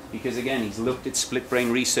interesting because, again, he's looked at split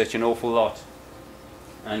brain research an awful lot.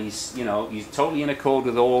 And he's, you know, he's totally in accord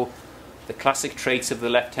with all the classic traits of the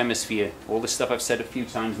left hemisphere. All the stuff I've said a few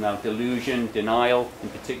times now. Delusion, denial, in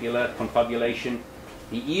particular, confabulation.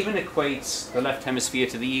 He even equates the left hemisphere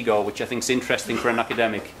to the ego, which I think is interesting for an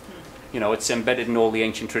academic. You know, it's embedded in all the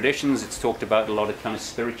ancient traditions. It's talked about a lot of kind of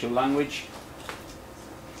spiritual language.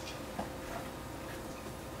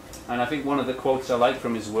 And I think one of the quotes I like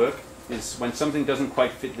from his work is, when something doesn't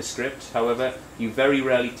quite fit the script, however, you very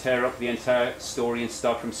rarely tear up the entire story and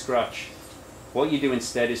start from scratch. What you do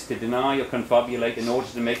instead is to deny or confabulate in order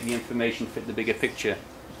to make the information fit the bigger picture.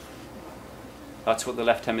 That's what the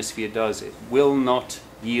left hemisphere does. It will not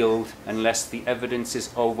yield unless the evidence is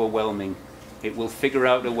overwhelming. It will figure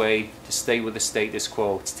out a way to stay with the status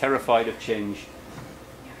quo. It's terrified of change.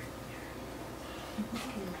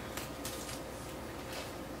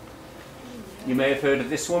 You may have heard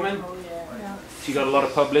of this woman. She got a lot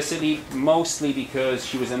of publicity, mostly because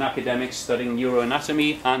she was an academic studying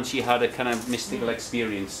neuroanatomy and she had a kind of mystical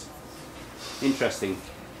experience. Interesting.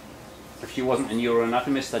 If she wasn't a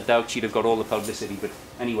neuroanatomist, I doubt she'd have got all the publicity, but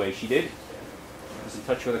anyway, she did. I was in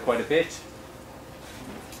touch with her quite a bit.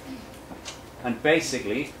 And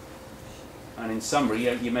basically, and in summary,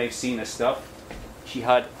 you may have seen her stuff, she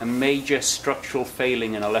had a major structural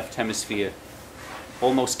failing in her left hemisphere.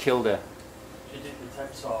 Almost killed her. She did the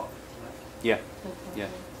text off. Yeah, yeah.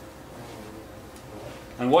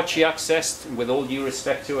 And what she accessed, with all due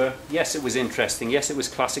respect to her, yes, it was interesting. Yes, it was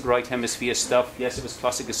classic right hemisphere stuff. Yes, it was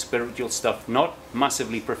classic spiritual stuff. Not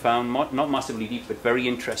massively profound, not massively deep, but very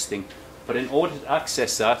interesting. But in order to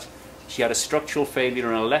access that, she had a structural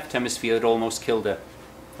failure in her left hemisphere that almost killed her.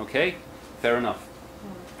 Okay? Fair enough.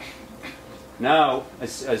 Now,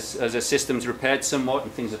 as her system's repaired somewhat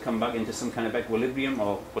and things have come back into some kind of equilibrium,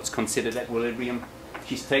 or what's considered equilibrium,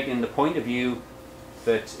 she's taken the point of view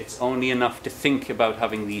that it's only enough to think about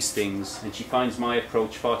having these things, and she finds my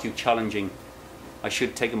approach far too challenging. I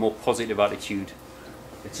should take a more positive attitude.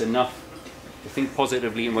 It's enough to think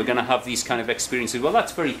positively, and we're going to have these kind of experiences. Well,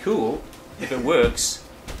 that's very cool if it works.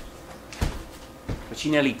 But she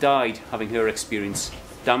nearly died having her experience.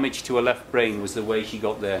 Damage to her left brain was the way she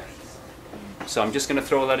got there. So I'm just going to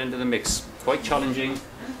throw that into the mix. Quite challenging,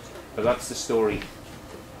 but that's the story.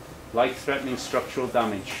 Life-threatening structural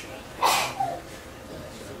damage.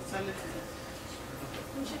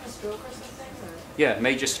 Did she have a stroke or something? Or? Yeah,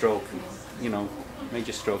 major stroke. You know,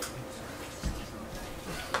 major stroke.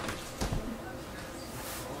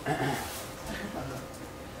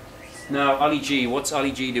 Now, Ali G. What's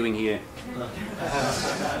Ali G doing here?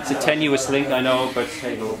 It's a tenuous link, I know, but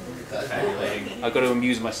hey, look. I've got to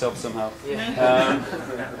amuse myself somehow.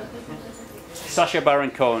 Sacha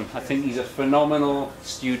Baron Cohen. I think he's a phenomenal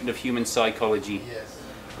student of human psychology.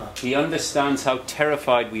 He understands how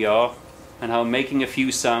terrified we are and how making a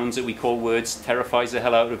few sounds that we call words terrifies the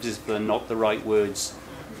hell out of us if they're not the right words.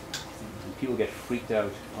 And people get freaked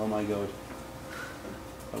out. Oh my God.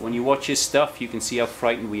 But when you watch his stuff, you can see how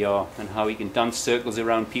frightened we are and how he can dance circles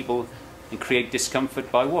around people and create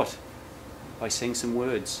discomfort by what? By saying some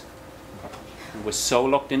words. And we're so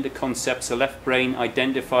locked into concepts, the left brain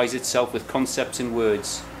identifies itself with concepts and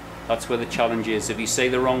words. That's where the challenge is. If you say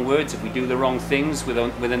the wrong words, if we do the wrong things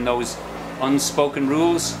within those unspoken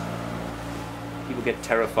rules, people get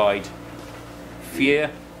terrified.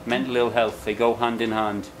 Fear, mental ill health, they go hand in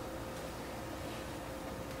hand.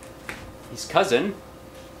 His cousin,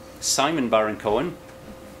 Simon Baron-Cohen,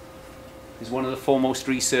 is one of the foremost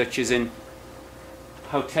researchers in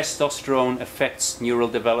how testosterone affects neural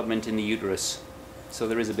development in the uterus. So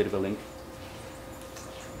there is a bit of a link.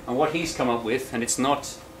 And what he's come up with, and it's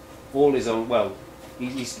not all his own, well,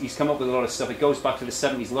 he's come up with a lot of stuff. It goes back to the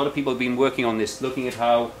 70s. A lot of people have been working on this, looking at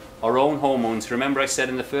how our own hormones, remember I said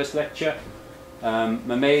in the first lecture, the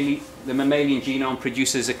mammalian genome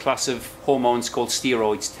produces a class of hormones called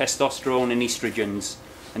steroids, testosterone and estrogens,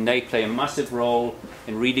 and they play a massive role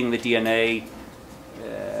in reading the DNA,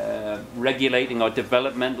 regulating our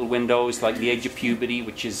developmental windows like the age of puberty,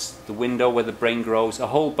 which is the window where the brain grows, a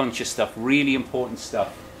whole bunch of stuff, really important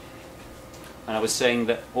stuff. And I was saying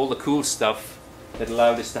that all the cool stuff that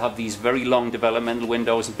allowed us to have these very long developmental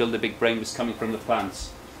windows and build a big brain was coming from the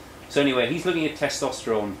plants. So anyway, he's looking at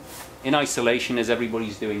testosterone in isolation, as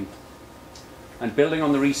everybody's doing. And building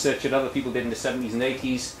on the research that other people did in the 70s and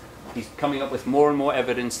 80s, he's coming up with more and more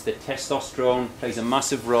evidence that testosterone plays a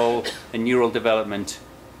massive role in neural development,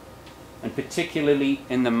 and particularly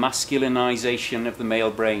in the masculinization of the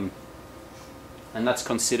male brain. And that's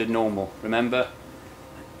considered normal. Remember,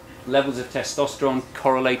 levels of testosterone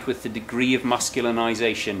correlate with the degree of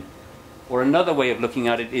masculinization. Or another way of looking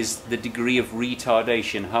at it is the degree of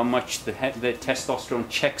retardation, how much the testosterone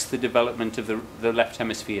checks the development of the left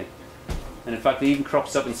hemisphere. And in fact, it even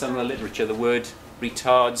crops up in some of the literature, the word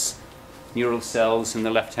retards neural cells in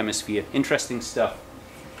the left hemisphere. Interesting stuff.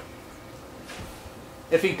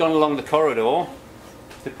 If he'd gone along the corridor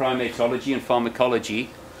to primatology and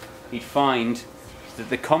pharmacology, he'd find that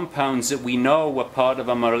the compounds that we know were part of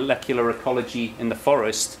our molecular ecology in the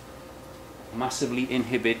forest massively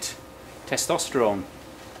inhibit testosterone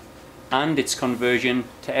and its conversion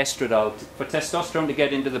to estradiol. For testosterone to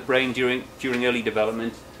get into the brain during early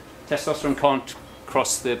development, testosterone can't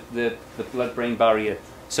cross the blood-brain barrier,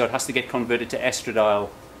 so it has to get converted to estradiol.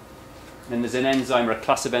 And there's an enzyme, or a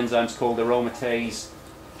class of enzymes called aromatase,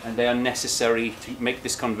 and they are necessary to make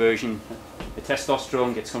this conversion. The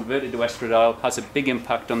testosterone gets converted to estradiol, has a big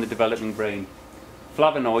impact on the developing brain.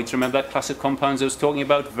 Flavonoids, remember that class of compounds I was talking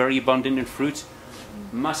about, very abundant in fruit?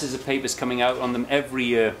 Masses of papers coming out on them every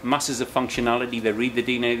year, masses of functionality. They read the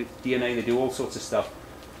DNA, they do all sorts of stuff.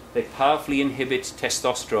 They powerfully inhibit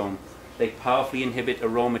testosterone. They powerfully inhibit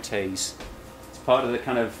aromatase. It's part of the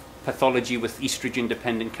kind of pathology with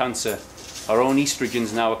estrogen-dependent cancer. Our own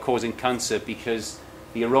estrogens now are causing cancer because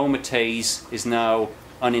the aromatase is now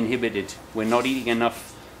uninhibited. We're not eating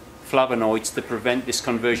enough flavonoids to prevent this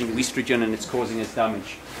conversion to estrogen, and it's causing us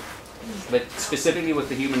damage. But specifically with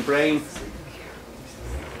the human brain,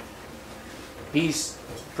 he's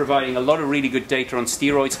providing a lot of really good data on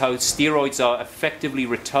steroids, how steroids are effectively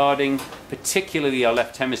retarding, particularly our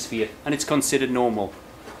left hemisphere, and it's considered normal.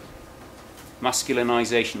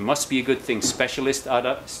 Masculinization must be a good thing, specialist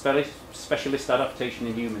adaptation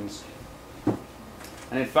in humans.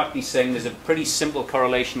 And in fact, he's saying there's a pretty simple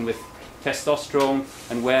correlation with testosterone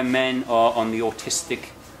and where men are on the autistic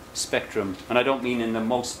spectrum. And I don't mean in the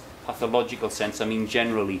most pathological sense, I mean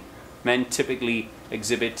generally. Men typically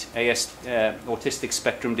exhibit autistic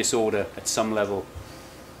spectrum disorder at some level.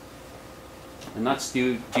 And that's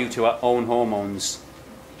due to our own hormones.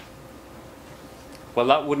 Well,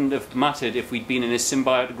 that wouldn't have mattered if we'd been in a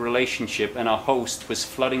symbiotic relationship and our host was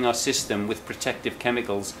flooding our system with protective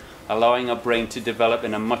chemicals, allowing our brain to develop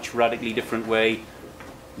in a much radically different way,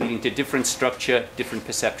 leading to different structure, different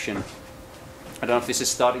perception. I don't know if this is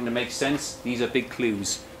starting to make sense. These are big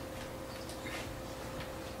clues.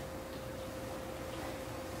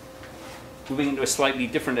 Moving into a slightly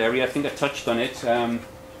different area, I think I touched on it,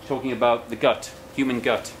 talking about the gut, human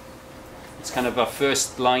gut. It's kind of our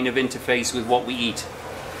first line of interface with what we eat.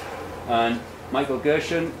 And Michael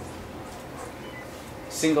Gershon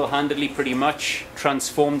single-handedly pretty much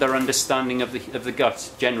transformed our understanding of the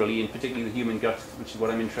gut generally, and particularly the human gut, which is what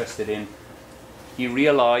I'm interested in. He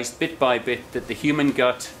realized bit by bit that the human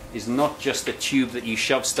gut is not just a tube that you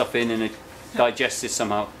shove stuff in and it digests it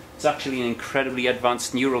somehow. It's actually an incredibly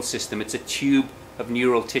advanced neural system. It's a tube of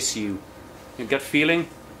neural tissue. Your gut feeling?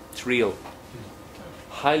 It's real.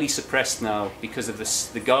 Highly suppressed now because of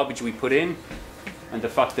the garbage we put in and the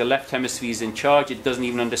fact the left hemisphere is in charge. It doesn't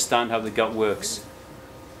even understand how the gut works.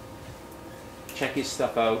 check his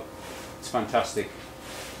stuff out. It's fantastic.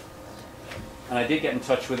 And I did get in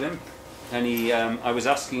touch with him, and I was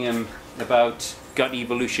asking him about gut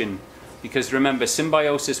evolution, because remember,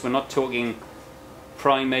 symbiosis, we're not talking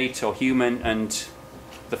primate or human and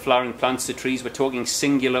the flowering plants, the trees, we're talking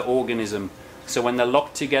singular organism. So when they're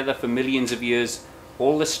locked together for millions of years,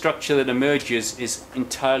 all the structure that emerges is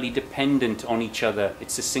entirely dependent on each other.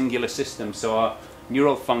 It's a singular system. So our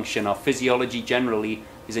neural function, our physiology generally,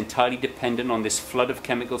 is entirely dependent on this flood of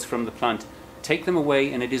chemicals from the plant. Take them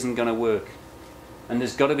away and it isn't going to work. And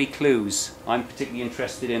there's got to be clues. I'm particularly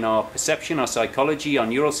interested in our perception, our psychology, our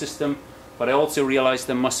neural system, but I also realize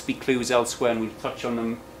there must be clues elsewhere, and we'll touch on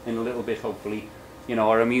them in a little bit, hopefully. You know,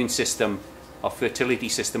 our immune system, our fertility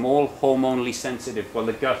system, all hormonally sensitive. Well,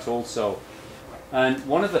 the gut also. And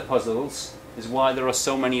one of the puzzles is why there are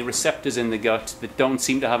so many receptors in the gut that don't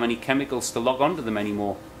seem to have any chemicals to lock onto them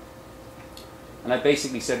anymore. And I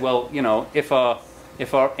basically said, well, you know, if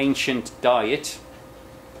our ancient diet,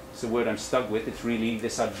 it's the word I'm stuck with, it's really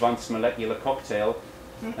this advanced molecular cocktail,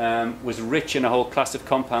 was rich in a whole class of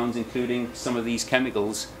compounds, including some of these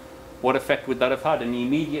chemicals, what effect would that have had? And he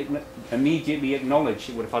immediately acknowledged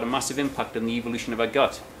it would have had a massive impact on the evolution of our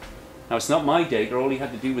gut. Now, it's not my data. All he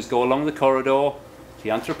had to do was go along the corridor, the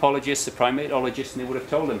anthropologist, the primatologist, and they would have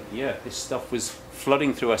told him, yeah, this stuff was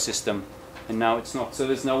flooding through our system, and now it's not. So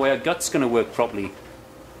there's no way our gut's going to work properly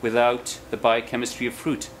without the biochemistry of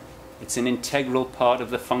fruit. It's an integral part of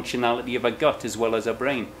the functionality of our gut as well as our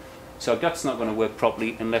brain. So our gut's not going to work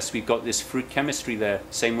properly unless we've got this fruit chemistry there.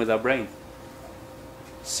 Same with our brain.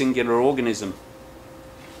 Singular organism.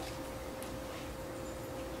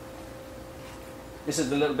 This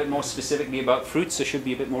is a little bit more specifically about fruits, so should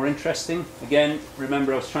be a bit more interesting. Again,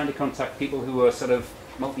 remember I was trying to contact people who are sort of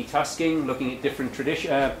multitasking, looking at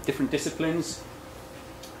different disciplines.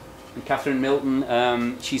 And Catherine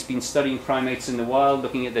Milton, she's been studying primates in the wild,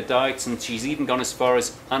 looking at their diets, and she's even gone as far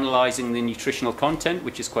as analysing the nutritional content,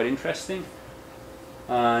 which is quite interesting.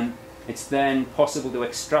 And it's then possible to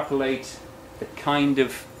extrapolate the kind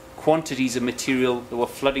of quantities of material that were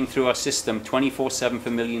flooding through our system 24/7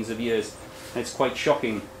 for millions of years. And it's quite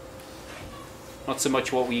shocking. Not so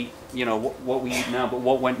much what we, you know, what we eat now, but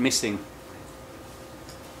what went missing.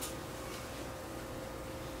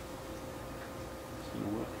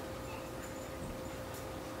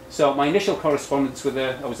 So my initial correspondence with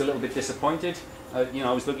her, I was a little bit disappointed. You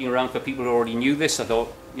know, I was looking around for people who already knew this. I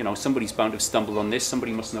thought, you know, somebody's bound to have stumbled on this.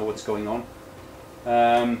 Somebody must know what's going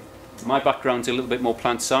on. My background's a little bit more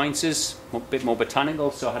plant sciences, a bit more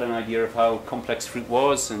botanical, so I had an idea of how complex fruit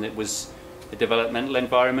was, and it was a developmental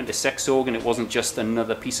environment, a sex organ. It wasn't just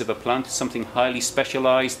another piece of a plant, something highly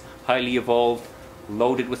specialized, highly evolved,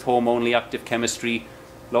 loaded with hormonally active chemistry,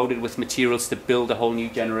 loaded with materials to build a whole new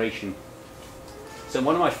generation. So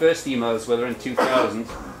one of my first emails, whether in 2000,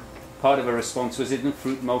 part of a response was, isn't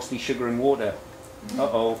fruit mostly sugar and water?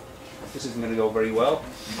 Uh-oh, this isn't going to go very well.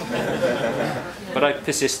 But I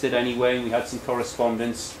persisted anyway, and we had some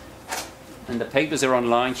correspondence. And the papers are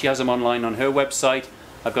online. She has them online on her website.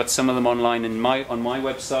 I've got some of them online on my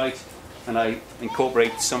website, and I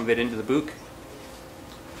incorporate some of it into the book.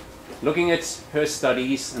 Looking at her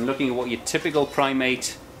studies and looking at what your typical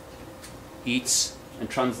primate eats, and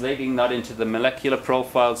translating that into the molecular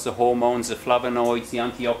profiles, the hormones, the flavonoids, the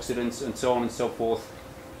antioxidants, and so on and so forth,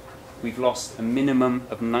 we've lost a minimum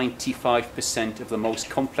of 95% of the most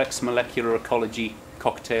complex molecular ecology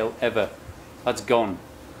cocktail ever. That's gone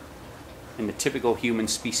in the typical human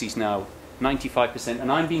species now. 95%.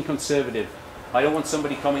 And I'm being conservative. I don't want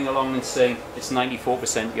somebody coming along and saying, it's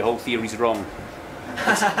 94%, your whole theory's wrong.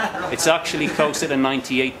 It's actually closer to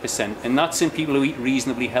 98%. And that's in people who eat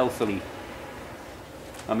reasonably healthily.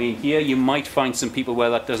 I mean, here you might find some people where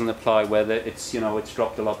that doesn't apply, where it's, you know, it's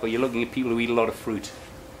dropped a lot, but you're looking at people who eat a lot of fruit.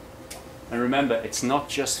 And remember, it's not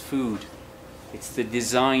just food. It's the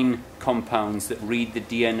design compounds that read the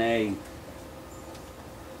DNA.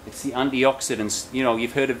 It's the antioxidants. You know,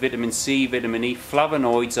 you've heard of vitamin C, vitamin E.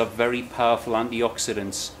 Flavonoids are very powerful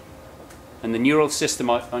antioxidants. And the neural system,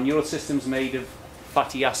 our neural system's made of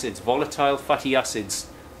fatty acids, volatile fatty acids.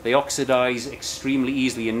 They oxidize extremely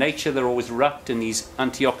easily. In nature, they're always wrapped in these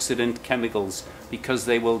antioxidant chemicals because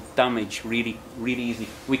they will damage really, really easily.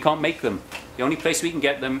 We can't make them. The only place we can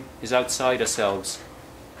get them is outside ourselves.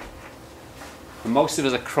 And most of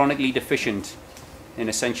us are chronically deficient in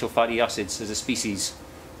essential fatty acids as a species.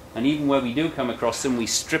 And even where we do come across them, we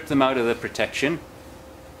strip them out of their protection.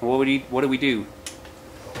 And what do we do?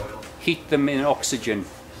 Heat them in oxygen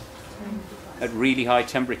at really high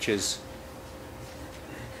temperatures.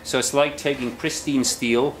 So it's like taking pristine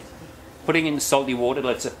steel, putting it in salty water till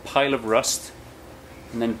it's a pile of rust,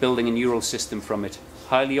 and then building a neural system from it.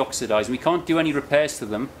 Highly oxidized. We can't do any repairs to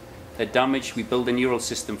them. They're damaged. We build a neural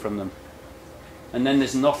system from them. And then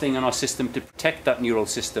there's nothing in our system to protect that neural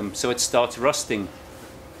system, so it starts rusting.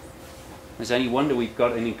 There's any wonder we've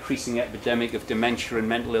got an increasing epidemic of dementia and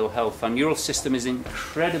mental ill health. Our neural system is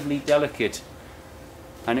incredibly delicate,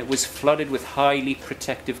 and it was flooded with highly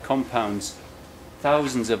protective compounds,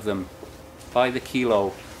 thousands of them, by the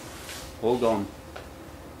kilo, all gone.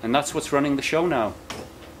 And that's what's running the show now.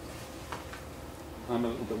 I'm a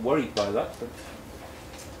little bit worried by that, but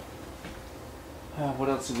what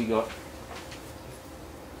else have we got?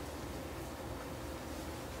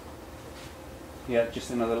 Yeah, just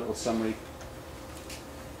another little summary.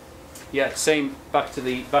 Yeah, same. Back to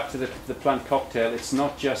the plant cocktail. It's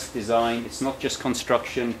not just design. It's not just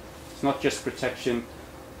construction. It's not just protection.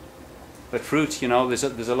 But fruit, you know, there's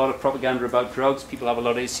a lot of propaganda about drugs. People have a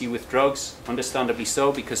lot of issue with drugs, understandably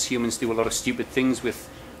so, because humans do a lot of stupid things with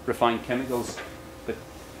refined chemicals. But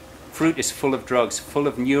fruit is full of drugs, full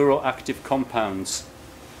of neuroactive compounds,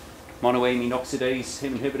 monoamine oxidase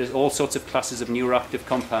inhibitors, all sorts of classes of neuroactive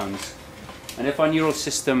compounds. And if our neural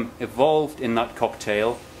system evolved in that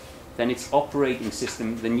cocktail, then its operating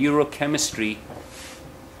system, the neurochemistry,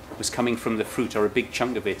 was coming from the fruit, or a big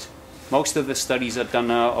chunk of it. Most of the studies are done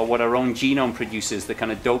now are what our own genome produces, the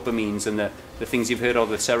kind of dopamines and the things you've heard of,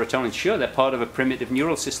 the serotonin. Sure, they're part of a primitive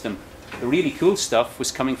neural system. The really cool stuff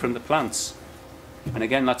was coming from the plants. And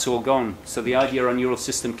again, that's all gone. So the idea our neural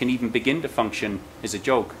system can even begin to function is a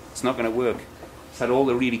joke. It's not going to work. It's had all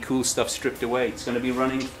the really cool stuff stripped away. It's going to be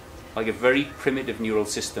running like a very primitive neural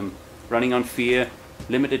system, running on fear,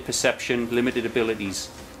 limited perception, limited abilities.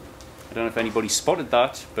 I don't know if anybody spotted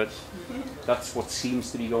that, but that's what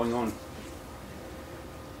seems to be going on.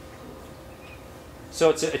 So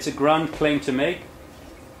it's a grand claim to make,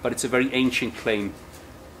 but it's a very ancient claim.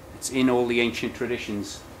 It's in all the ancient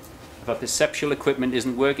traditions. If our perceptual equipment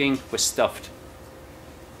isn't working, we're stuffed.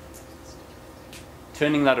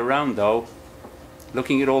 Turning that around, though,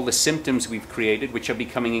 looking at all the symptoms we've created, which are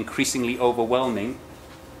becoming increasingly overwhelming,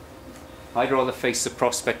 I'd rather face the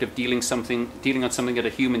prospect of dealing on something at a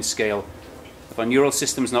human scale. If our neural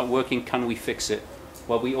system's not working, can we fix it?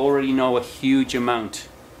 Well, we already know a huge amount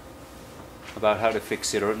about how to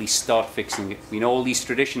fix it, or at least start fixing it. We know all these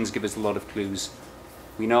traditions give us a lot of clues.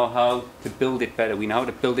 We know how to build it better. We know how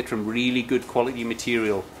to build it from really good quality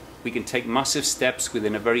material. We can take massive steps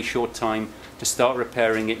within a very short time to start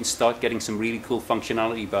repairing it and start getting some really cool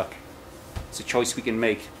functionality back. It's a choice we can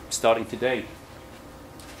make starting today.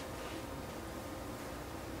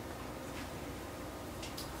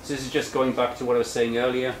 So this is just going back to what I was saying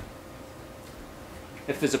earlier.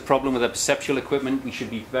 If there's a problem with our perceptual equipment, we should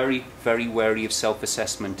be very, very wary of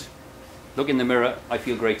self-assessment. Look in the mirror, I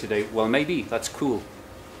feel great today. Well, maybe, that's cool.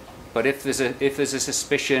 But if there's a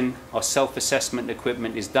suspicion our self-assessment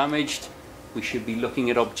equipment is damaged, we should be looking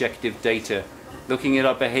at objective data, looking at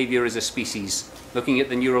our behavior as a species, looking at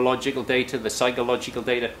the neurological data, the psychological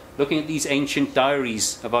data, looking at these ancient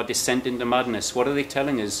diaries of our descent into madness. What are they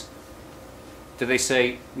telling us? Do they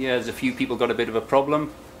say, yeah, there's a few people got a bit of a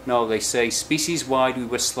problem? No, they say, species-wide we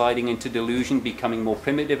were sliding into delusion, becoming more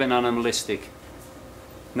primitive and animalistic.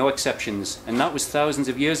 No exceptions. And that was thousands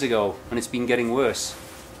of years ago, and it's been getting worse.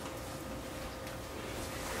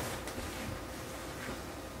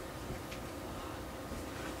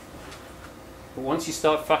 But once you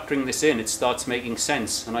start factoring this in, it starts making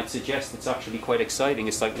sense, and I'd suggest it's actually quite exciting.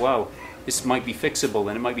 It's like, wow, this might be fixable,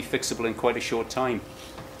 and it might be fixable in quite a short time.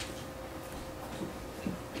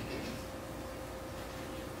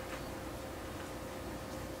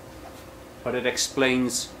 But it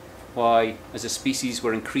explains why, as a species,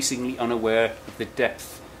 we're increasingly unaware of the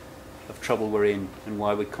depth of trouble we're in, and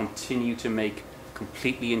why we continue to make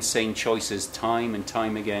completely insane choices time and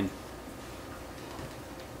time again,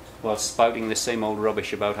 while spouting the same old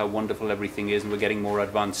rubbish about how wonderful everything is and we're getting more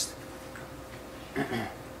advanced. I've got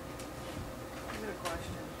a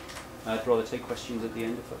question. I'd rather take questions at the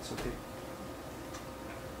end if that's okay.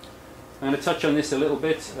 I'm going to touch on this a little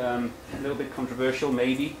bit controversial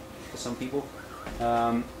maybe for some people.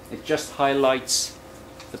 It just highlights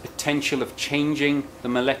the potential of changing the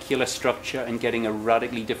molecular structure and getting a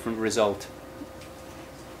radically different result.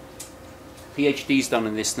 PhD's done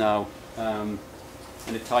in this now,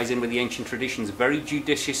 and it ties in with the ancient traditions. Very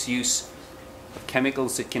judicious use of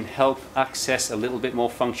chemicals that can help access a little bit more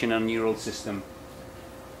function in a neural system.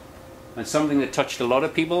 And something that touched a lot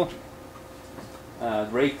of people,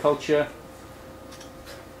 rave culture,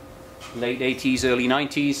 late 80s, early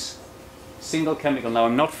 90s, single chemical. Now,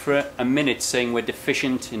 I'm not for a minute saying we're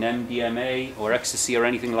deficient in MDMA or ecstasy or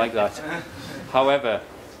anything like that. However,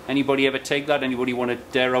 Anybody ever take that? Anybody want to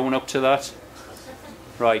dare own up to that?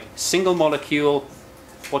 Right, single molecule,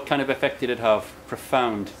 what kind of effect did it have?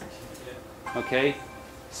 Profound. Okay,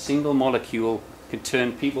 single molecule could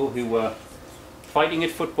turn people who were fighting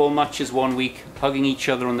at football matches one week, hugging each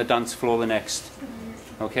other on the dance floor the next.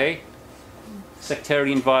 Okay?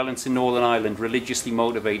 Sectarian violence in Northern Ireland, religiously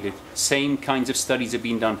motivated. Same kinds of studies have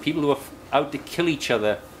been done. People who are out to kill each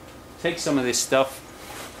other take some of this stuff,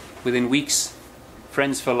 within weeks,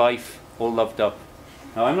 friends for life, all loved up.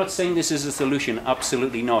 Now, I'm not saying this is a solution,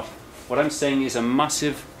 absolutely not. What I'm saying is a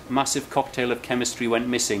massive, massive cocktail of chemistry went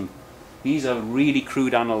missing. These are really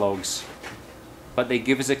crude analogues, but they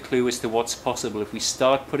give us a clue as to what's possible. If we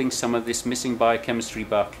start putting some of this missing biochemistry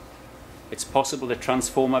back, it's possible to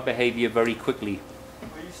transform our behavior very quickly.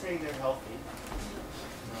 Are you saying they're healthy?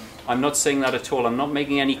 I'm not saying that at all. I'm not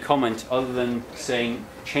making any comment other than saying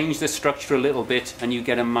change the structure a little bit and you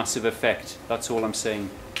get a massive effect. That's all I'm saying.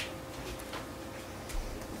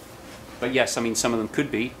 But yes, I mean, some of them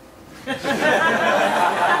could be.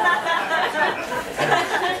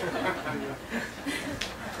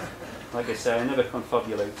 Like I say, I never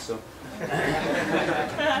confabulate, so.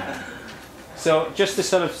 So just to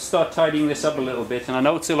sort of start tidying this up a little bit, and I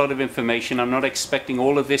know it's a lot of information, I'm not expecting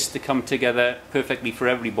all of this to come together perfectly for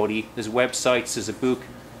everybody. There's websites, there's a book.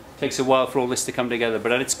 It takes a while for all this to come together,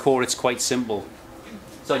 but at its core it's quite simple.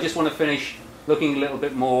 So I just want to finish looking a little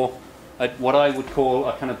bit more at what I would call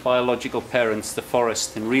our kind of biological parents, the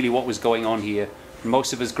forest, and really what was going on here. And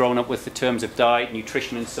most of us grown up with the terms of diet,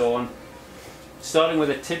 nutrition and so on. Starting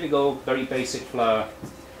with a typical, very basic flower.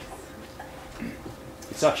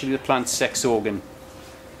 It's actually the plant's sex organ.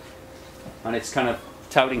 And it's kind of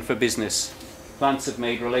touting for business. Plants have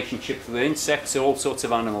made relationships with insects and all sorts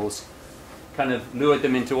of animals. Kind of lured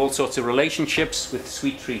them into all sorts of relationships with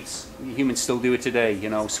sweet treats. Humans still do it today, you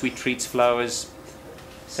know, sweet treats, flowers,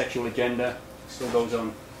 sexual agenda, still goes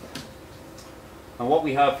on. And what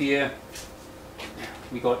we have here,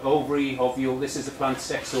 we got ovary, ovule, this is the plant's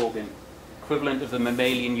sex organ, equivalent of the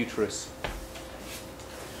mammalian uterus.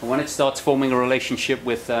 And when it starts forming a relationship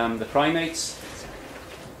with the primates,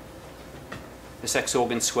 the sex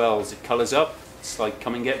organ swells, it colours up, it's like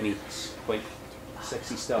come and get me, it's quite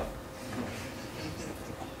sexy stuff.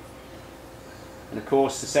 And of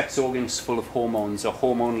course the sex organ is full of hormones, or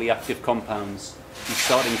hormonally active compounds. You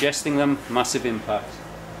start ingesting them, massive impact.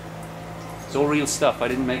 It's all real stuff, I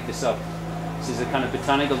didn't make this up. This is a kind of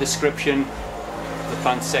botanical description of the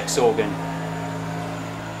plant's sex organ.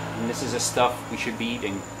 And this is the stuff we should be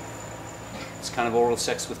eating. It's kind of oral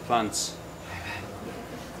sex with plants.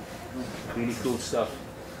 Really cool stuff.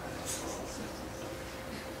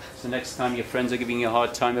 So next time your friends are giving you a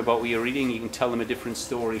hard time about what you're eating, you can tell them a different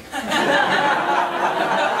story.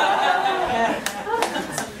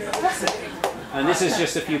 And this is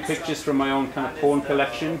just a few pictures from my own kind of porn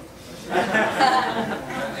collection.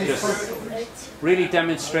 Just really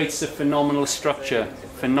demonstrates the phenomenal structure,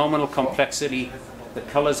 phenomenal complexity. The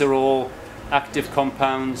colours are all active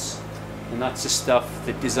compounds, and that's the stuff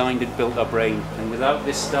that designed and built our brain. And without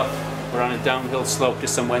this stuff, we're on a downhill slope to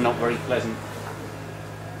somewhere not very pleasant.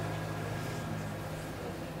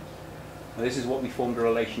 Now, this is what we formed a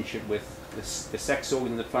relationship with, the sex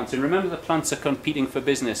organ of the plants. And remember, the plants are competing for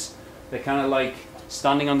business. They're kind of like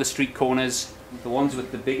standing on the street corners, the ones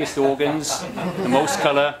with the biggest organs, the most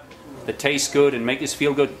colour, that taste good and make us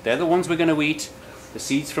feel good. They're the ones we're going to eat. The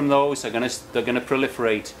seeds from those are they're going to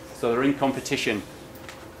proliferate. So they're in competition.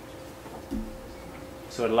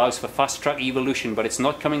 So it allows for fast-track evolution, but it's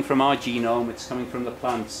not coming from our genome, it's coming from the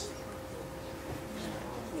plants.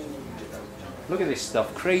 Look at this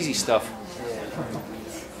stuff, crazy stuff.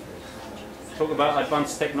 Talk about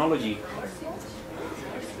advanced technology.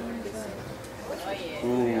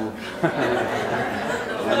 Ooh.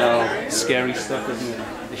 I know, scary stuff, isn't it?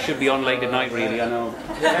 It should be on late at night, really, I know.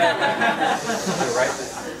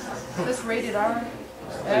 This rated R?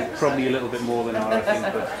 Probably a little bit more than R, I think.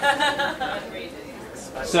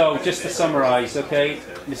 But. So, just to summarise, okay,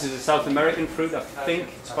 this is a South American fruit, I think,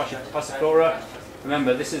 it's Passiflora.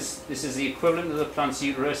 Remember, this is the equivalent of the plant's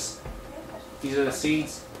uterus. These are the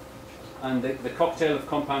seeds. And the cocktail of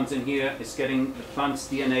compounds in here is getting the plant's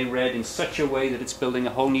DNA read in such a way that it's building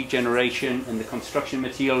a whole new generation, and the construction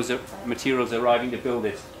materials are arriving to build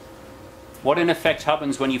it. What in effect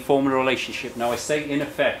happens when you form a relationship? Now I say in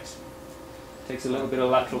effect, it takes a little bit of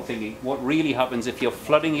lateral thinking. What really happens if you're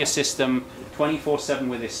flooding your system 24/7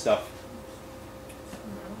 with this stuff?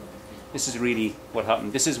 This is really what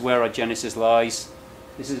happened. This is where our genesis lies.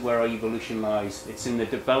 This is where our evolution lies. It's in the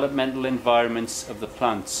developmental environments of the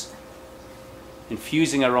plants.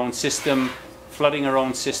 Infusing our own system, flooding our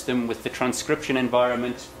own system with the transcription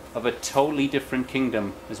environment of a totally different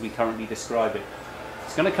kingdom as we currently describe it.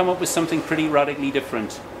 It's going to come up with something pretty radically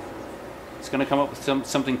different. It's going to come up with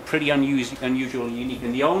something pretty unusual and unique.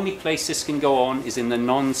 And the only place this can go on is in the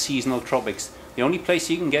non-seasonal tropics. The only place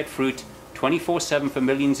you can get fruit 24/7 for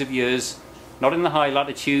millions of years, not in the high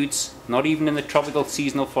latitudes, not even in the tropical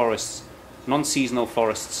seasonal forests, non-seasonal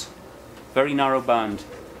forests. Very narrow band.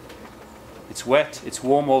 It's wet, it's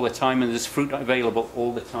warm all the time, and there's fruit available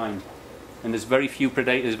all the time. And there's very few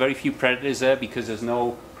predators there because there's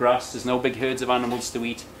no grass, there's no big herds of animals to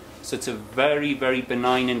eat. So it's a very, very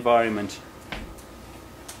benign environment.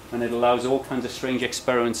 And it allows all kinds of strange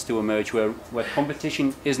experiments to emerge where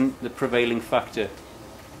competition isn't the prevailing factor.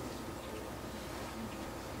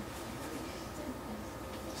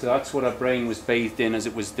 So that's what our brain was bathed in as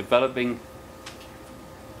it was developing.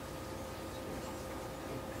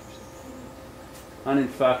 And in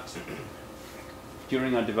fact,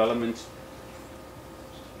 during our development,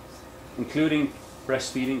 including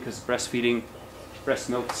breastfeeding, because breast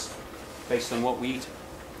milk's based on what we eat.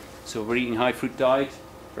 So if we're eating high fruit diet,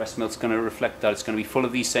 breast milk's going to reflect that. It's going to be full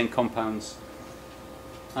of these same compounds.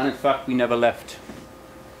 And in fact, we never left.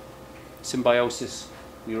 Symbiosis.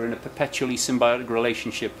 We were in a perpetually symbiotic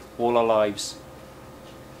relationship all our lives.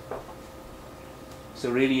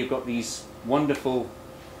 So really you've got these wonderful,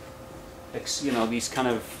 these kind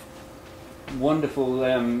of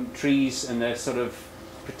wonderful trees, and they're sort of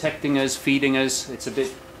protecting us, feeding us. It's a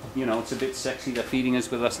bit, it's a bit sexy. They're feeding us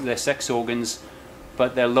with their sex organs,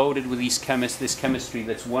 but they're loaded with this chemistry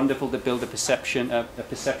that's wonderful to build a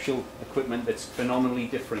perceptual equipment that's phenomenally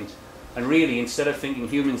different. And really, instead of thinking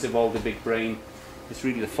humans evolved a big brain, it's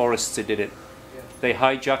really the forests that did it. They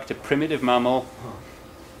hijacked a primitive mammal,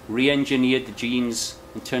 re-engineered the genes,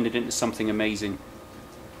 and turned it into something amazing.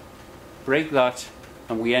 Break that,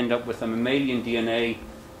 and we end up with a mammalian DNA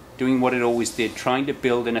doing what it always did, trying to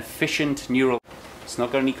build an efficient neural. It's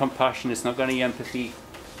not got any compassion, it's not got any empathy. It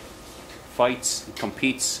fights, it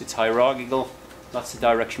competes, it's hierarchical. That's the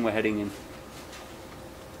direction we're heading in.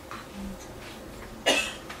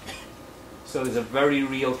 So there's a very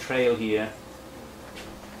real trail here.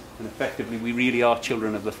 And effectively, we really are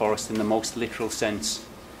children of the forest in the most literal sense.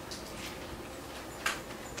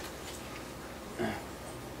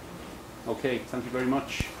 Okay, thank you very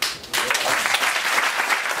much.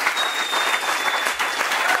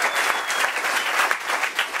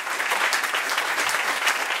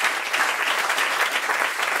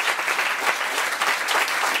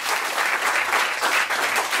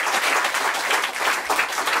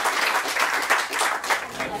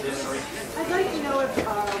 I'd like to know if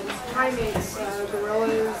primates,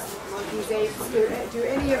 gorillas, monkeys, apes, do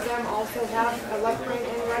any of them also have a left brain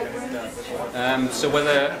and right brain? So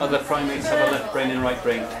whether other primates have a left brain and right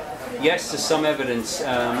brain? Yes, there's some evidence.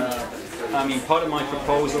 I mean, part of my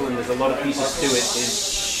proposal, and there's a lot of pieces to it,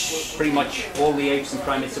 is pretty much all the apes and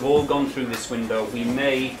primates have all gone through this window. We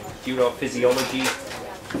may, due to our physiology,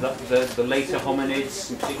 the later hominids,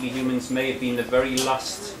 and particularly humans, may have been the very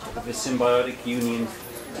last of the symbiotic union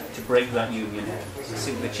to break that union.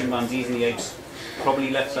 The chimpanzees and the apes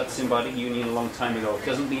probably left that symbiotic union a long time ago. It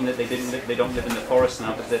doesn't mean that they don't live in the forest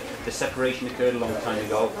now, but the separation occurred a long time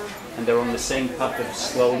ago, and they're on the same path of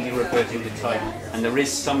slowly reverting to type. And there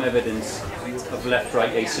is some evidence of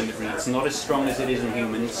left-right asymmetry. It's not as strong as it is in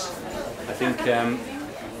humans. I think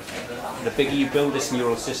the bigger you build this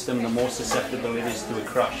neural system, the more susceptible it is to a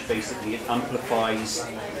crash. Basically, it amplifies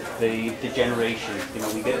the degeneration.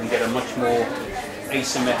 We get a much more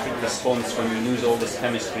asymmetric response when we lose all this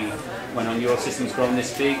chemistry. When our neural system's grown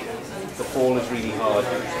this big, the fall is really hard.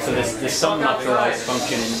 So there's some naturalized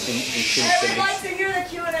function in chimps. I would like to hear the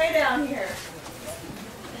Q&A down here.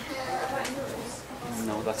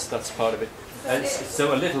 No, that's part of it.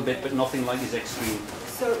 So a little bit, but nothing like as extreme.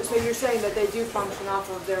 So you're saying that they do function off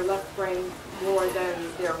of their left brain more than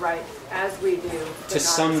their right, as we do? To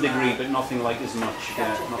some degree, but nothing like as much. Yeah,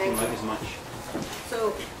 nothing like as much.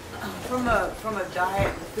 So, from a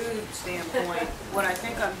diet and food standpoint, what I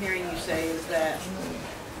think I'm hearing you say is that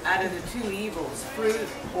out of the two evils, fruit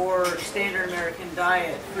or standard American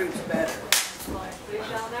diet, fruit's better.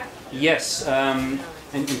 Yes.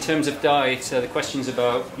 In terms of diet, the question's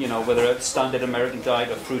about whether a standard American diet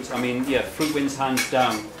or fruit. I mean, yeah, fruit wins hands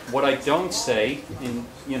down. What I don't say,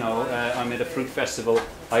 I'm at a fruit festival.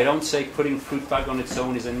 I don't say putting fruit back on its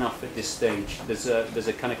own is enough at this stage. There's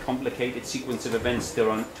a kind of complicated sequence of events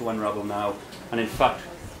to unravel now. And in fact,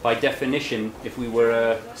 by definition, if we were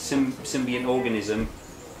a symbiont organism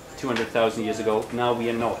 200,000 years ago, now we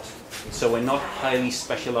are not. So we're not highly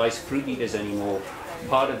specialized fruit eaters anymore.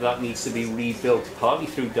 part of that needs to be rebuilt, partly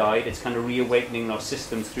through diet. It's kind of reawakening our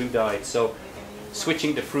systems through diet. So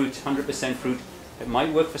switching to fruit, 100% fruit, it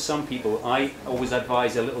might work for some people. I always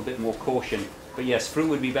advise a little bit more caution. But yes, fruit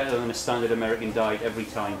would be better than a standard American diet every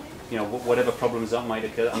time. You know, whatever problems that might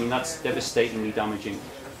occur. I mean, that's devastatingly damaging.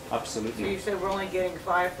 Absolutely. So you said we're only getting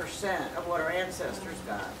 5% of what our ancestors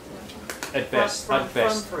got. At best, from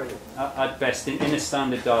fruit. At best, in a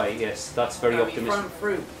standard diet, yes, that's very optimistic. From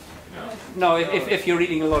fruit. No, if you're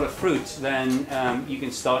eating a lot of fruit, then you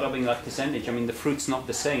can start upping that percentage. I mean, the fruit's not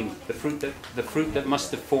the same. The fruit that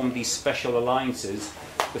must have formed these special alliances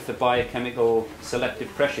with the biochemical selective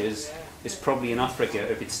pressures is probably in Africa,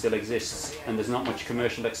 if it still exists, and there's not much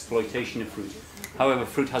commercial exploitation of fruit. However,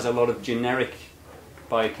 fruit has a lot of generic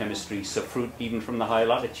biochemistry, so fruit, even from the higher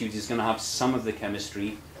latitudes, is going to have some of the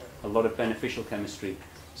chemistry, a lot of beneficial chemistry.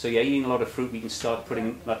 So yeah, eating a lot of fruit, we can start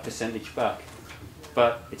putting that percentage back.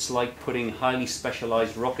 But it's like putting highly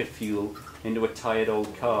specialized rocket fuel into a tired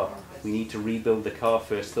old car. We need to rebuild the car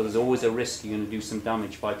first, so there's always a risk you're going to do some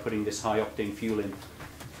damage by putting this high octane fuel in.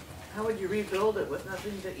 How would you rebuild it with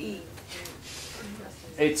nothing to eat?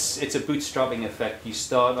 It's a bootstrapping effect. You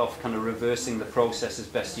start off kind of reversing the process as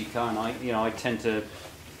best you can. I tend to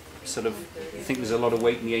sort of think there's a lot of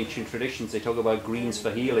weight in the ancient traditions. They talk about greens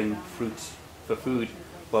for healing, fruit for food.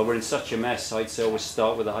 Well, we're in such a mess. I'd say always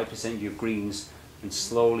start with a high percentage of greens and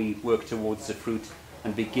slowly work towards the fruit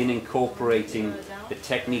and begin incorporating the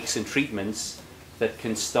techniques and treatments that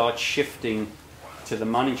can start shifting to the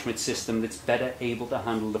management system that's better able to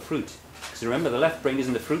handle the fruit. Because remember, the left brain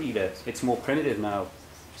isn't the fruit eater. It's more primitive now.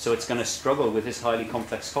 So it's going to struggle with this highly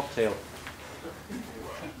complex cocktail.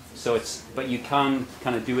 So but you can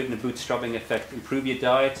kind of do it in a bootstrapping effect. Improve your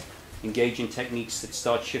diet, engage in techniques that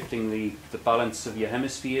start shifting the balance of your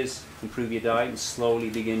hemispheres, improve your diet, and slowly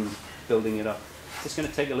begin building it up. It's going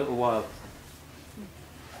to take a little while.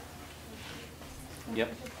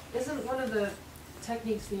 Yep. Isn't one of the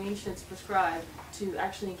techniques the ancients prescribed to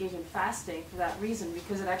actually engage in fasting for that reason,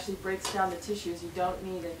 because it actually breaks down the tissues you don't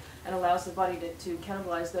need and allows the body to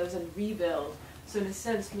cannibalize those and rebuild? So in a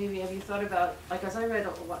sense, maybe have you thought about, like as I read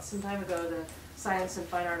some time ago, the Science and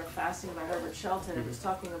Fine Art of Fasting by Herbert Shelton, it was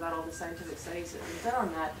talking about all the scientific studies that were done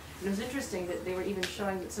on that. And it was interesting that they were even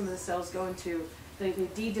showing that some of the cells go into, they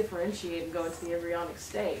de-differentiate and go into the embryonic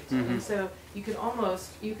state. And so you could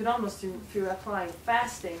almost through applying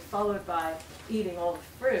fasting followed by eating all the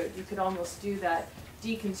fruit, you could almost do that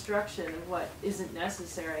deconstruction of what isn't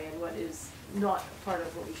necessary and what is not part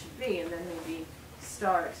of what we should be, and then maybe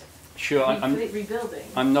start rebuilding.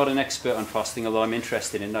 I'm not an expert on fasting, although I'm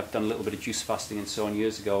interested in it. I've done a little bit of juice fasting and so on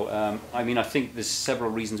years ago. I mean, I think there's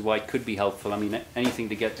several reasons why it could be helpful. I mean, anything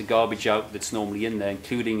to get the garbage out that's normally in there,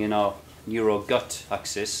 including in our neuro-gut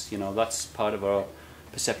axis, you know, that's part of our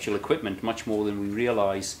perceptual equipment, much more than we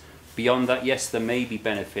realize. Beyond that, yes, there may be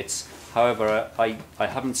benefits. However, I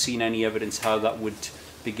haven't seen any evidence how that would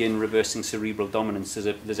begin reversing cerebral dominance.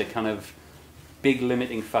 There's a kind of big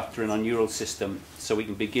limiting factor in our neural system, so we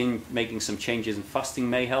can begin making some changes, and fasting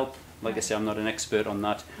may help. Like I say, I'm not an expert on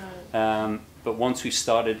that. But once we've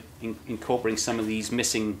started incorporating some of these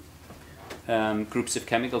missing groups of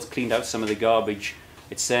chemicals, cleaned out some of the garbage,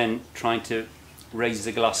 it's then trying to raise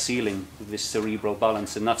the glass ceiling with this cerebral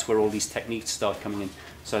balance, and that's where all these techniques start coming in.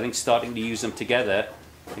 So I think starting to use them together,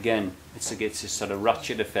 again, it's a sort of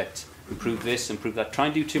ratchet effect. Improve this, improve that. Try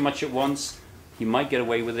and do too much at once, you might get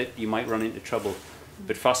away with it, you might run into trouble.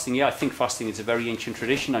 But fasting, yeah, I think fasting is a very ancient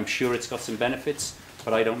tradition. I'm sure it's got some benefits,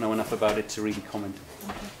 but I don't know enough about it to really comment.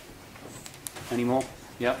 Any more?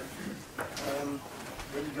 Yeah?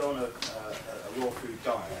 When you go on a raw food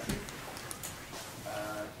diet,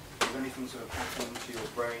 is anything sort of happening to your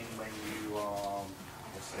brain when you are,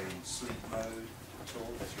 let's say, in sleep mode at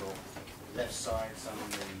all? Does your left side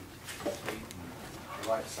suddenly sleep and the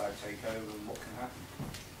right side take over, and what can happen?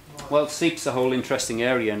 Well, sleep's a whole interesting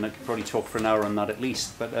area, and I could probably talk for an hour on that at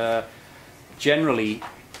least. But generally,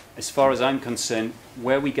 as far as I'm concerned,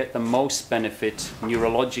 where we get the most benefit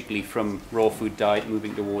neurologically from raw food diet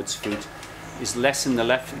moving towards fruit is less in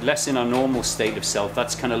our normal state of self.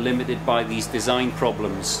 That's kind of limited by these design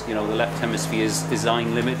problems. You know, the left hemisphere is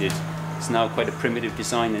design limited. It's now quite a primitive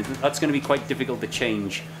design, and that's going to be quite difficult to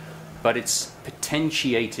change. But it's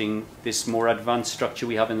potentiating this more advanced structure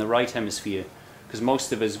we have in the right hemisphere. Because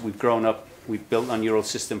most of us, we've grown up, we've built our neural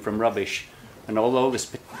system from rubbish. And although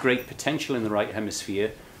there's great potential in the right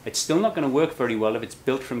hemisphere, it's still not going to work very well if it's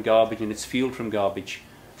built from garbage and it's fueled from garbage.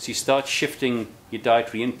 So you start shifting your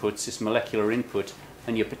dietary inputs, this molecular input,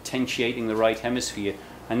 and you're potentiating the right hemisphere.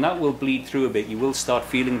 And that will bleed through a bit. You will start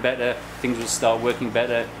feeling better, things will start working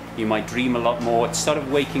better, You might dream a lot more. It's sort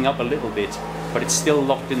of waking up a little bit, but it's still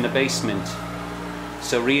locked in the basement.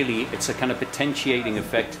 So really, it's a kind of potentiating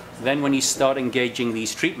effect. Then when you start engaging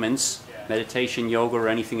these treatments, meditation, yoga, or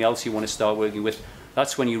anything else you want to start working with,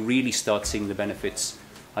 that's when you really start seeing the benefits.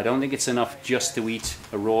 I don't think it's enough just to eat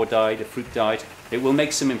a raw diet, a fruit diet. It will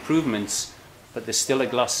make some improvements, but there's still a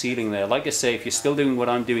glass ceiling there. Like I say, if you're still doing what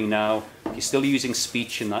I'm doing now, if you're still using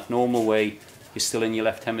speech in that normal way, you're still in your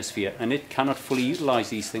left hemisphere, and it cannot fully utilize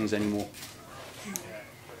these things anymore.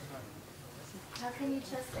 How can you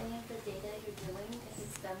trust any of the data you're doing if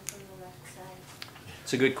it's done from the left side?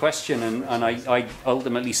 It's a good question, and I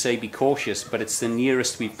ultimately say be cautious, but it's the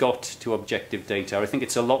nearest we've got to objective data. I think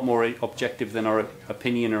it's a lot more objective than our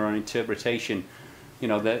opinion or our interpretation. You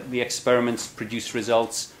know, the experiments produce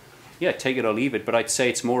results. Yeah, take it or leave it, but I'd say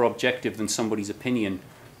it's more objective than somebody's opinion.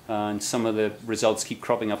 And some of the results keep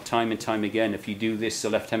cropping up time and time again. If you do this, the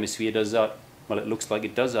left hemisphere does that. Well, it looks like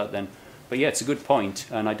it does that then. But yeah, it's a good point,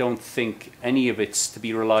 and I don't think any of it's to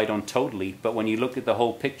be relied on totally. But when you look at the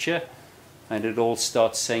whole picture, and it all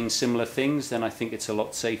starts saying similar things, then I think it's a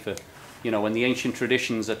lot safer. You know, when the ancient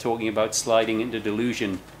traditions are talking about sliding into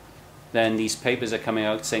delusion, then these papers are coming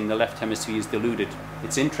out saying the left hemisphere is deluded.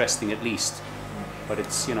 It's interesting at least. But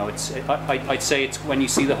it's, you know, I'd say it's when you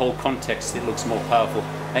see the whole context, it looks more powerful.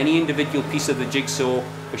 Any individual piece of the jigsaw,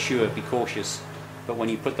 for sure, be cautious. But when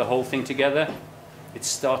you put the whole thing together, it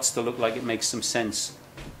starts to look like it makes some sense.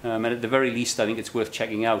 And at the very least, I think it's worth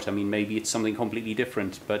checking out. I mean, maybe it's something completely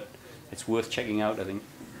different, but it's worth checking out, I think.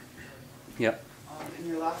 Yeah. In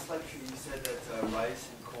your last lecture, you said that rice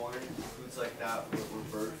and corn, foods like that, were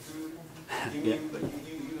bird food. Do you mean, but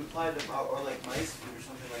you implied them, or like mice food or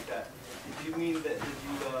something like that. Do you mean that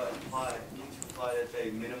imply that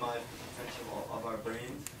they minimize the potential of our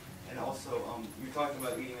brains? And also, you're talking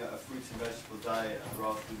about eating a fruits and vegetable diet, a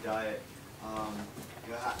raw food diet,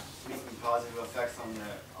 you know, making positive effects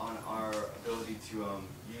on our ability to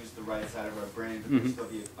use the right side of our brain, but there's still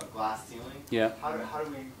be a glass ceiling. Yeah. How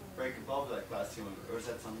do we break above that glass ceiling, or is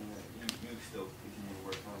that something that you still continue to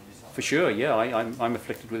work on yourself? For sure, yeah. I'm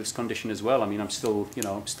afflicted with this condition as well. I mean, I'm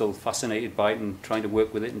still fascinated by it and trying to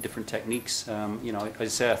work with it in different techniques. You know, as I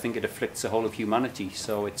say, I think it afflicts the whole of humanity,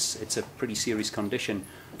 so it's a pretty serious condition.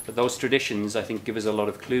 But those traditions, I think, give us a lot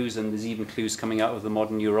of clues, and there's even clues coming out of the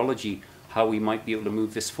modern neurology how we might be able to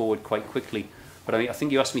move this forward quite quickly. But I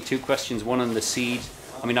think you asked me two questions. One on the seed.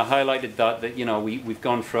 I mean, I highlighted that you know we've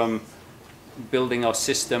gone from building our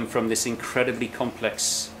system from this incredibly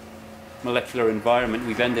complex molecular environment.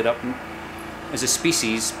 We've ended up as a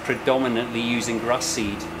species predominantly using grass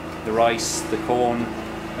seed. The rice, the corn,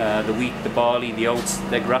 the wheat, the barley, the oats,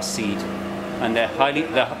 they're grass seed, and they're highly.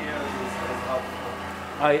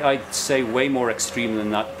 I'd say way more extreme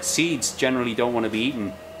than that. Seeds generally don't want to be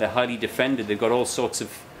eaten. They're highly defended. They've got all sorts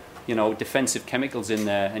of, you know, defensive chemicals in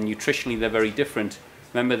there, and nutritionally they're very different.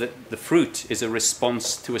 Remember that the fruit is a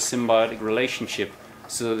response to a symbiotic relationship.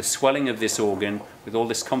 So the swelling of this organ with all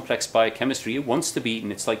this complex biochemistry, it wants to be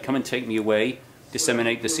eaten. It's like, come and take me away,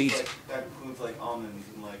 disseminate the seeds. That includes like almonds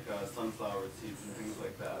and like sunflower seeds and things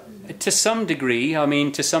like that. To some degree, I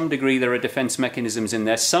mean, to some degree there are defense mechanisms in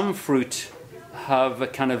there. Some fruit have a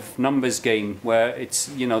kind of numbers game where it's,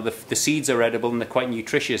 you know, the seeds are edible and they're quite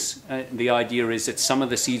nutritious. The idea is that some of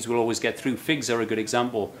the seeds will always get through. Figs are a good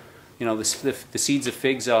example. You know, the seeds of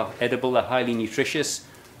figs are edible, they're highly nutritious,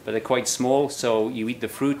 but they're quite small. So you eat the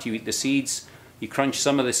fruit, you eat the seeds, you crunch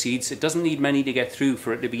some of the seeds. It doesn't need many to get through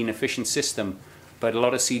for it to be an efficient system, but a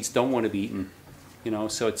lot of seeds don't want to be eaten. You know,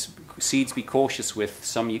 so it's seeds be cautious with.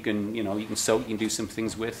 Some you can soak, you can do some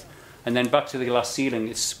things with. And then back to the glass ceiling,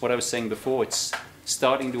 it's what I was saying before, it's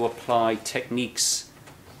starting to apply techniques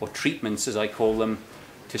or treatments, as I call them,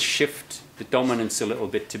 to shift the dominance a little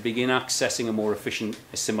bit, to begin accessing a more efficient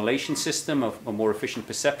assimilation system, a more efficient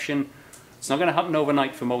perception. It's not going to happen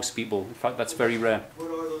overnight for most people. In fact, that's very rare. What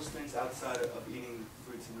are those things outside of eating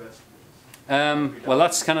fruits and vegetables? Well,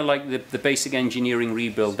 that's kind of like the basic engineering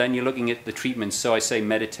rebuild. Then you're looking at the treatments. So I say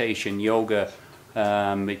meditation, yoga.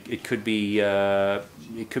 It could be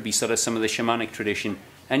sort of some of the shamanic tradition.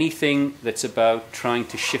 Anything that's about trying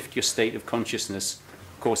to shift your state of consciousness.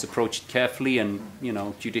 Of course, approach it carefully and, you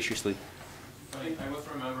know, judiciously. I was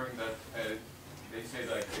remembering that they say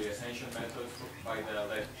like the ascension methods by the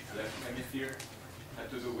left hemisphere had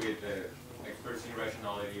to do with expressing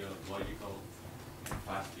rationality of logical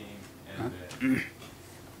fasting and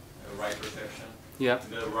right perception. Yeah.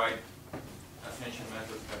 The right ascension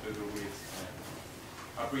methods have to do with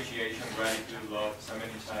appreciation, gratitude, love,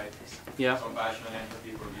 insight, yeah, compassion,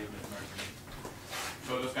 empathy, forgiveness, mercy.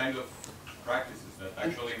 So those kind of practices that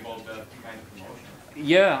actually involve that kind of emotion.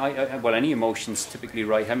 Yeah, well, any emotion's typically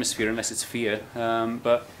right hemisphere unless it's fear.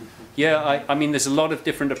 But yeah, I mean, there's a lot of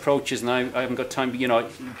different approaches, and I haven't got time. But you know,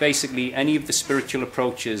 basically, any of the spiritual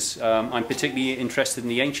approaches. I'm particularly interested in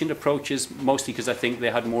the ancient approaches, mostly because I think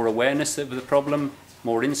they had more awareness of the problem,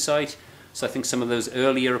 more insight. So I think some of those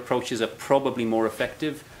earlier approaches are probably more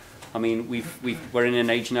effective. I mean, we're in an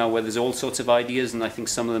age now where there's all sorts of ideas, and I think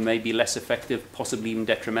some of them may be less effective, possibly even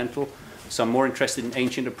detrimental. So I'm more interested in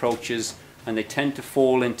ancient approaches, and they tend to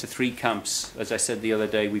fall into three camps. As I said the other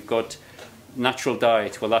day, we've got natural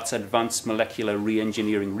diet. Well, that's advanced molecular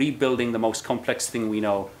re-engineering, rebuilding the most complex thing we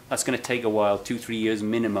know. That's going to take a while, 2-3 years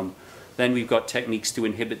minimum. Then we've got techniques to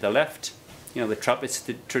inhibit the left. You know, the Trappist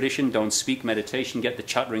tradition, don't speak, meditation, get the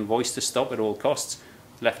chattering voice to stop at all costs.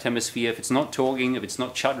 Left hemisphere, if it's not talking, if it's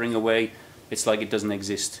not chattering away, it's like it doesn't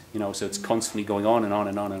exist. You know, so it's constantly going on and on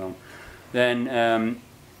and on and on. Then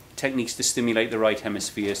techniques to stimulate the right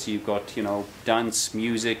hemisphere. So you've got, you know, dance,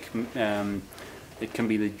 music. It can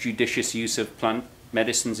be the judicious use of plant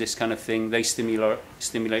medicines, this kind of thing. They stimulate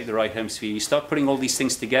the right hemisphere. You start putting all these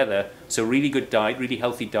things together. So really good diet, really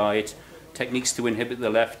healthy diet, techniques to inhibit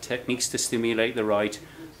the left, techniques to stimulate the right.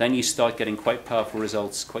 Then you start getting quite powerful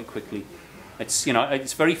results quite quickly. It's, you know,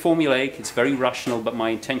 it's very formulaic, it's very rational, but my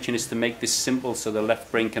intention is to make this simple so the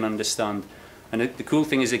left brain can understand. And the cool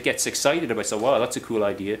thing is it gets excited about it. So, wow, that's a cool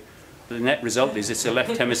idea. The net result is it's the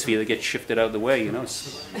left hemisphere that gets shifted out of the way, you know.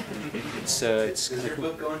 Does your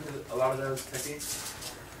book go into a lot of those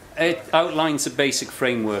techniques? It outlines a basic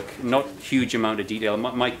framework, not huge amount of detail.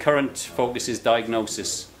 My current focus is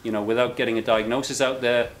diagnosis. You know, without getting a diagnosis out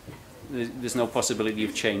there, there's no possibility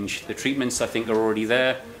of change. The treatments, I think, are already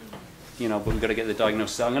there. You know, but we've got to get the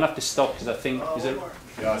diagnosis. I'm going to have to stop because I think... Is it?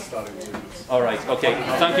 Yeah, I started to. All right, okay.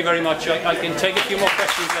 Thank you very much. I can take a few more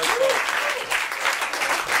questions outside.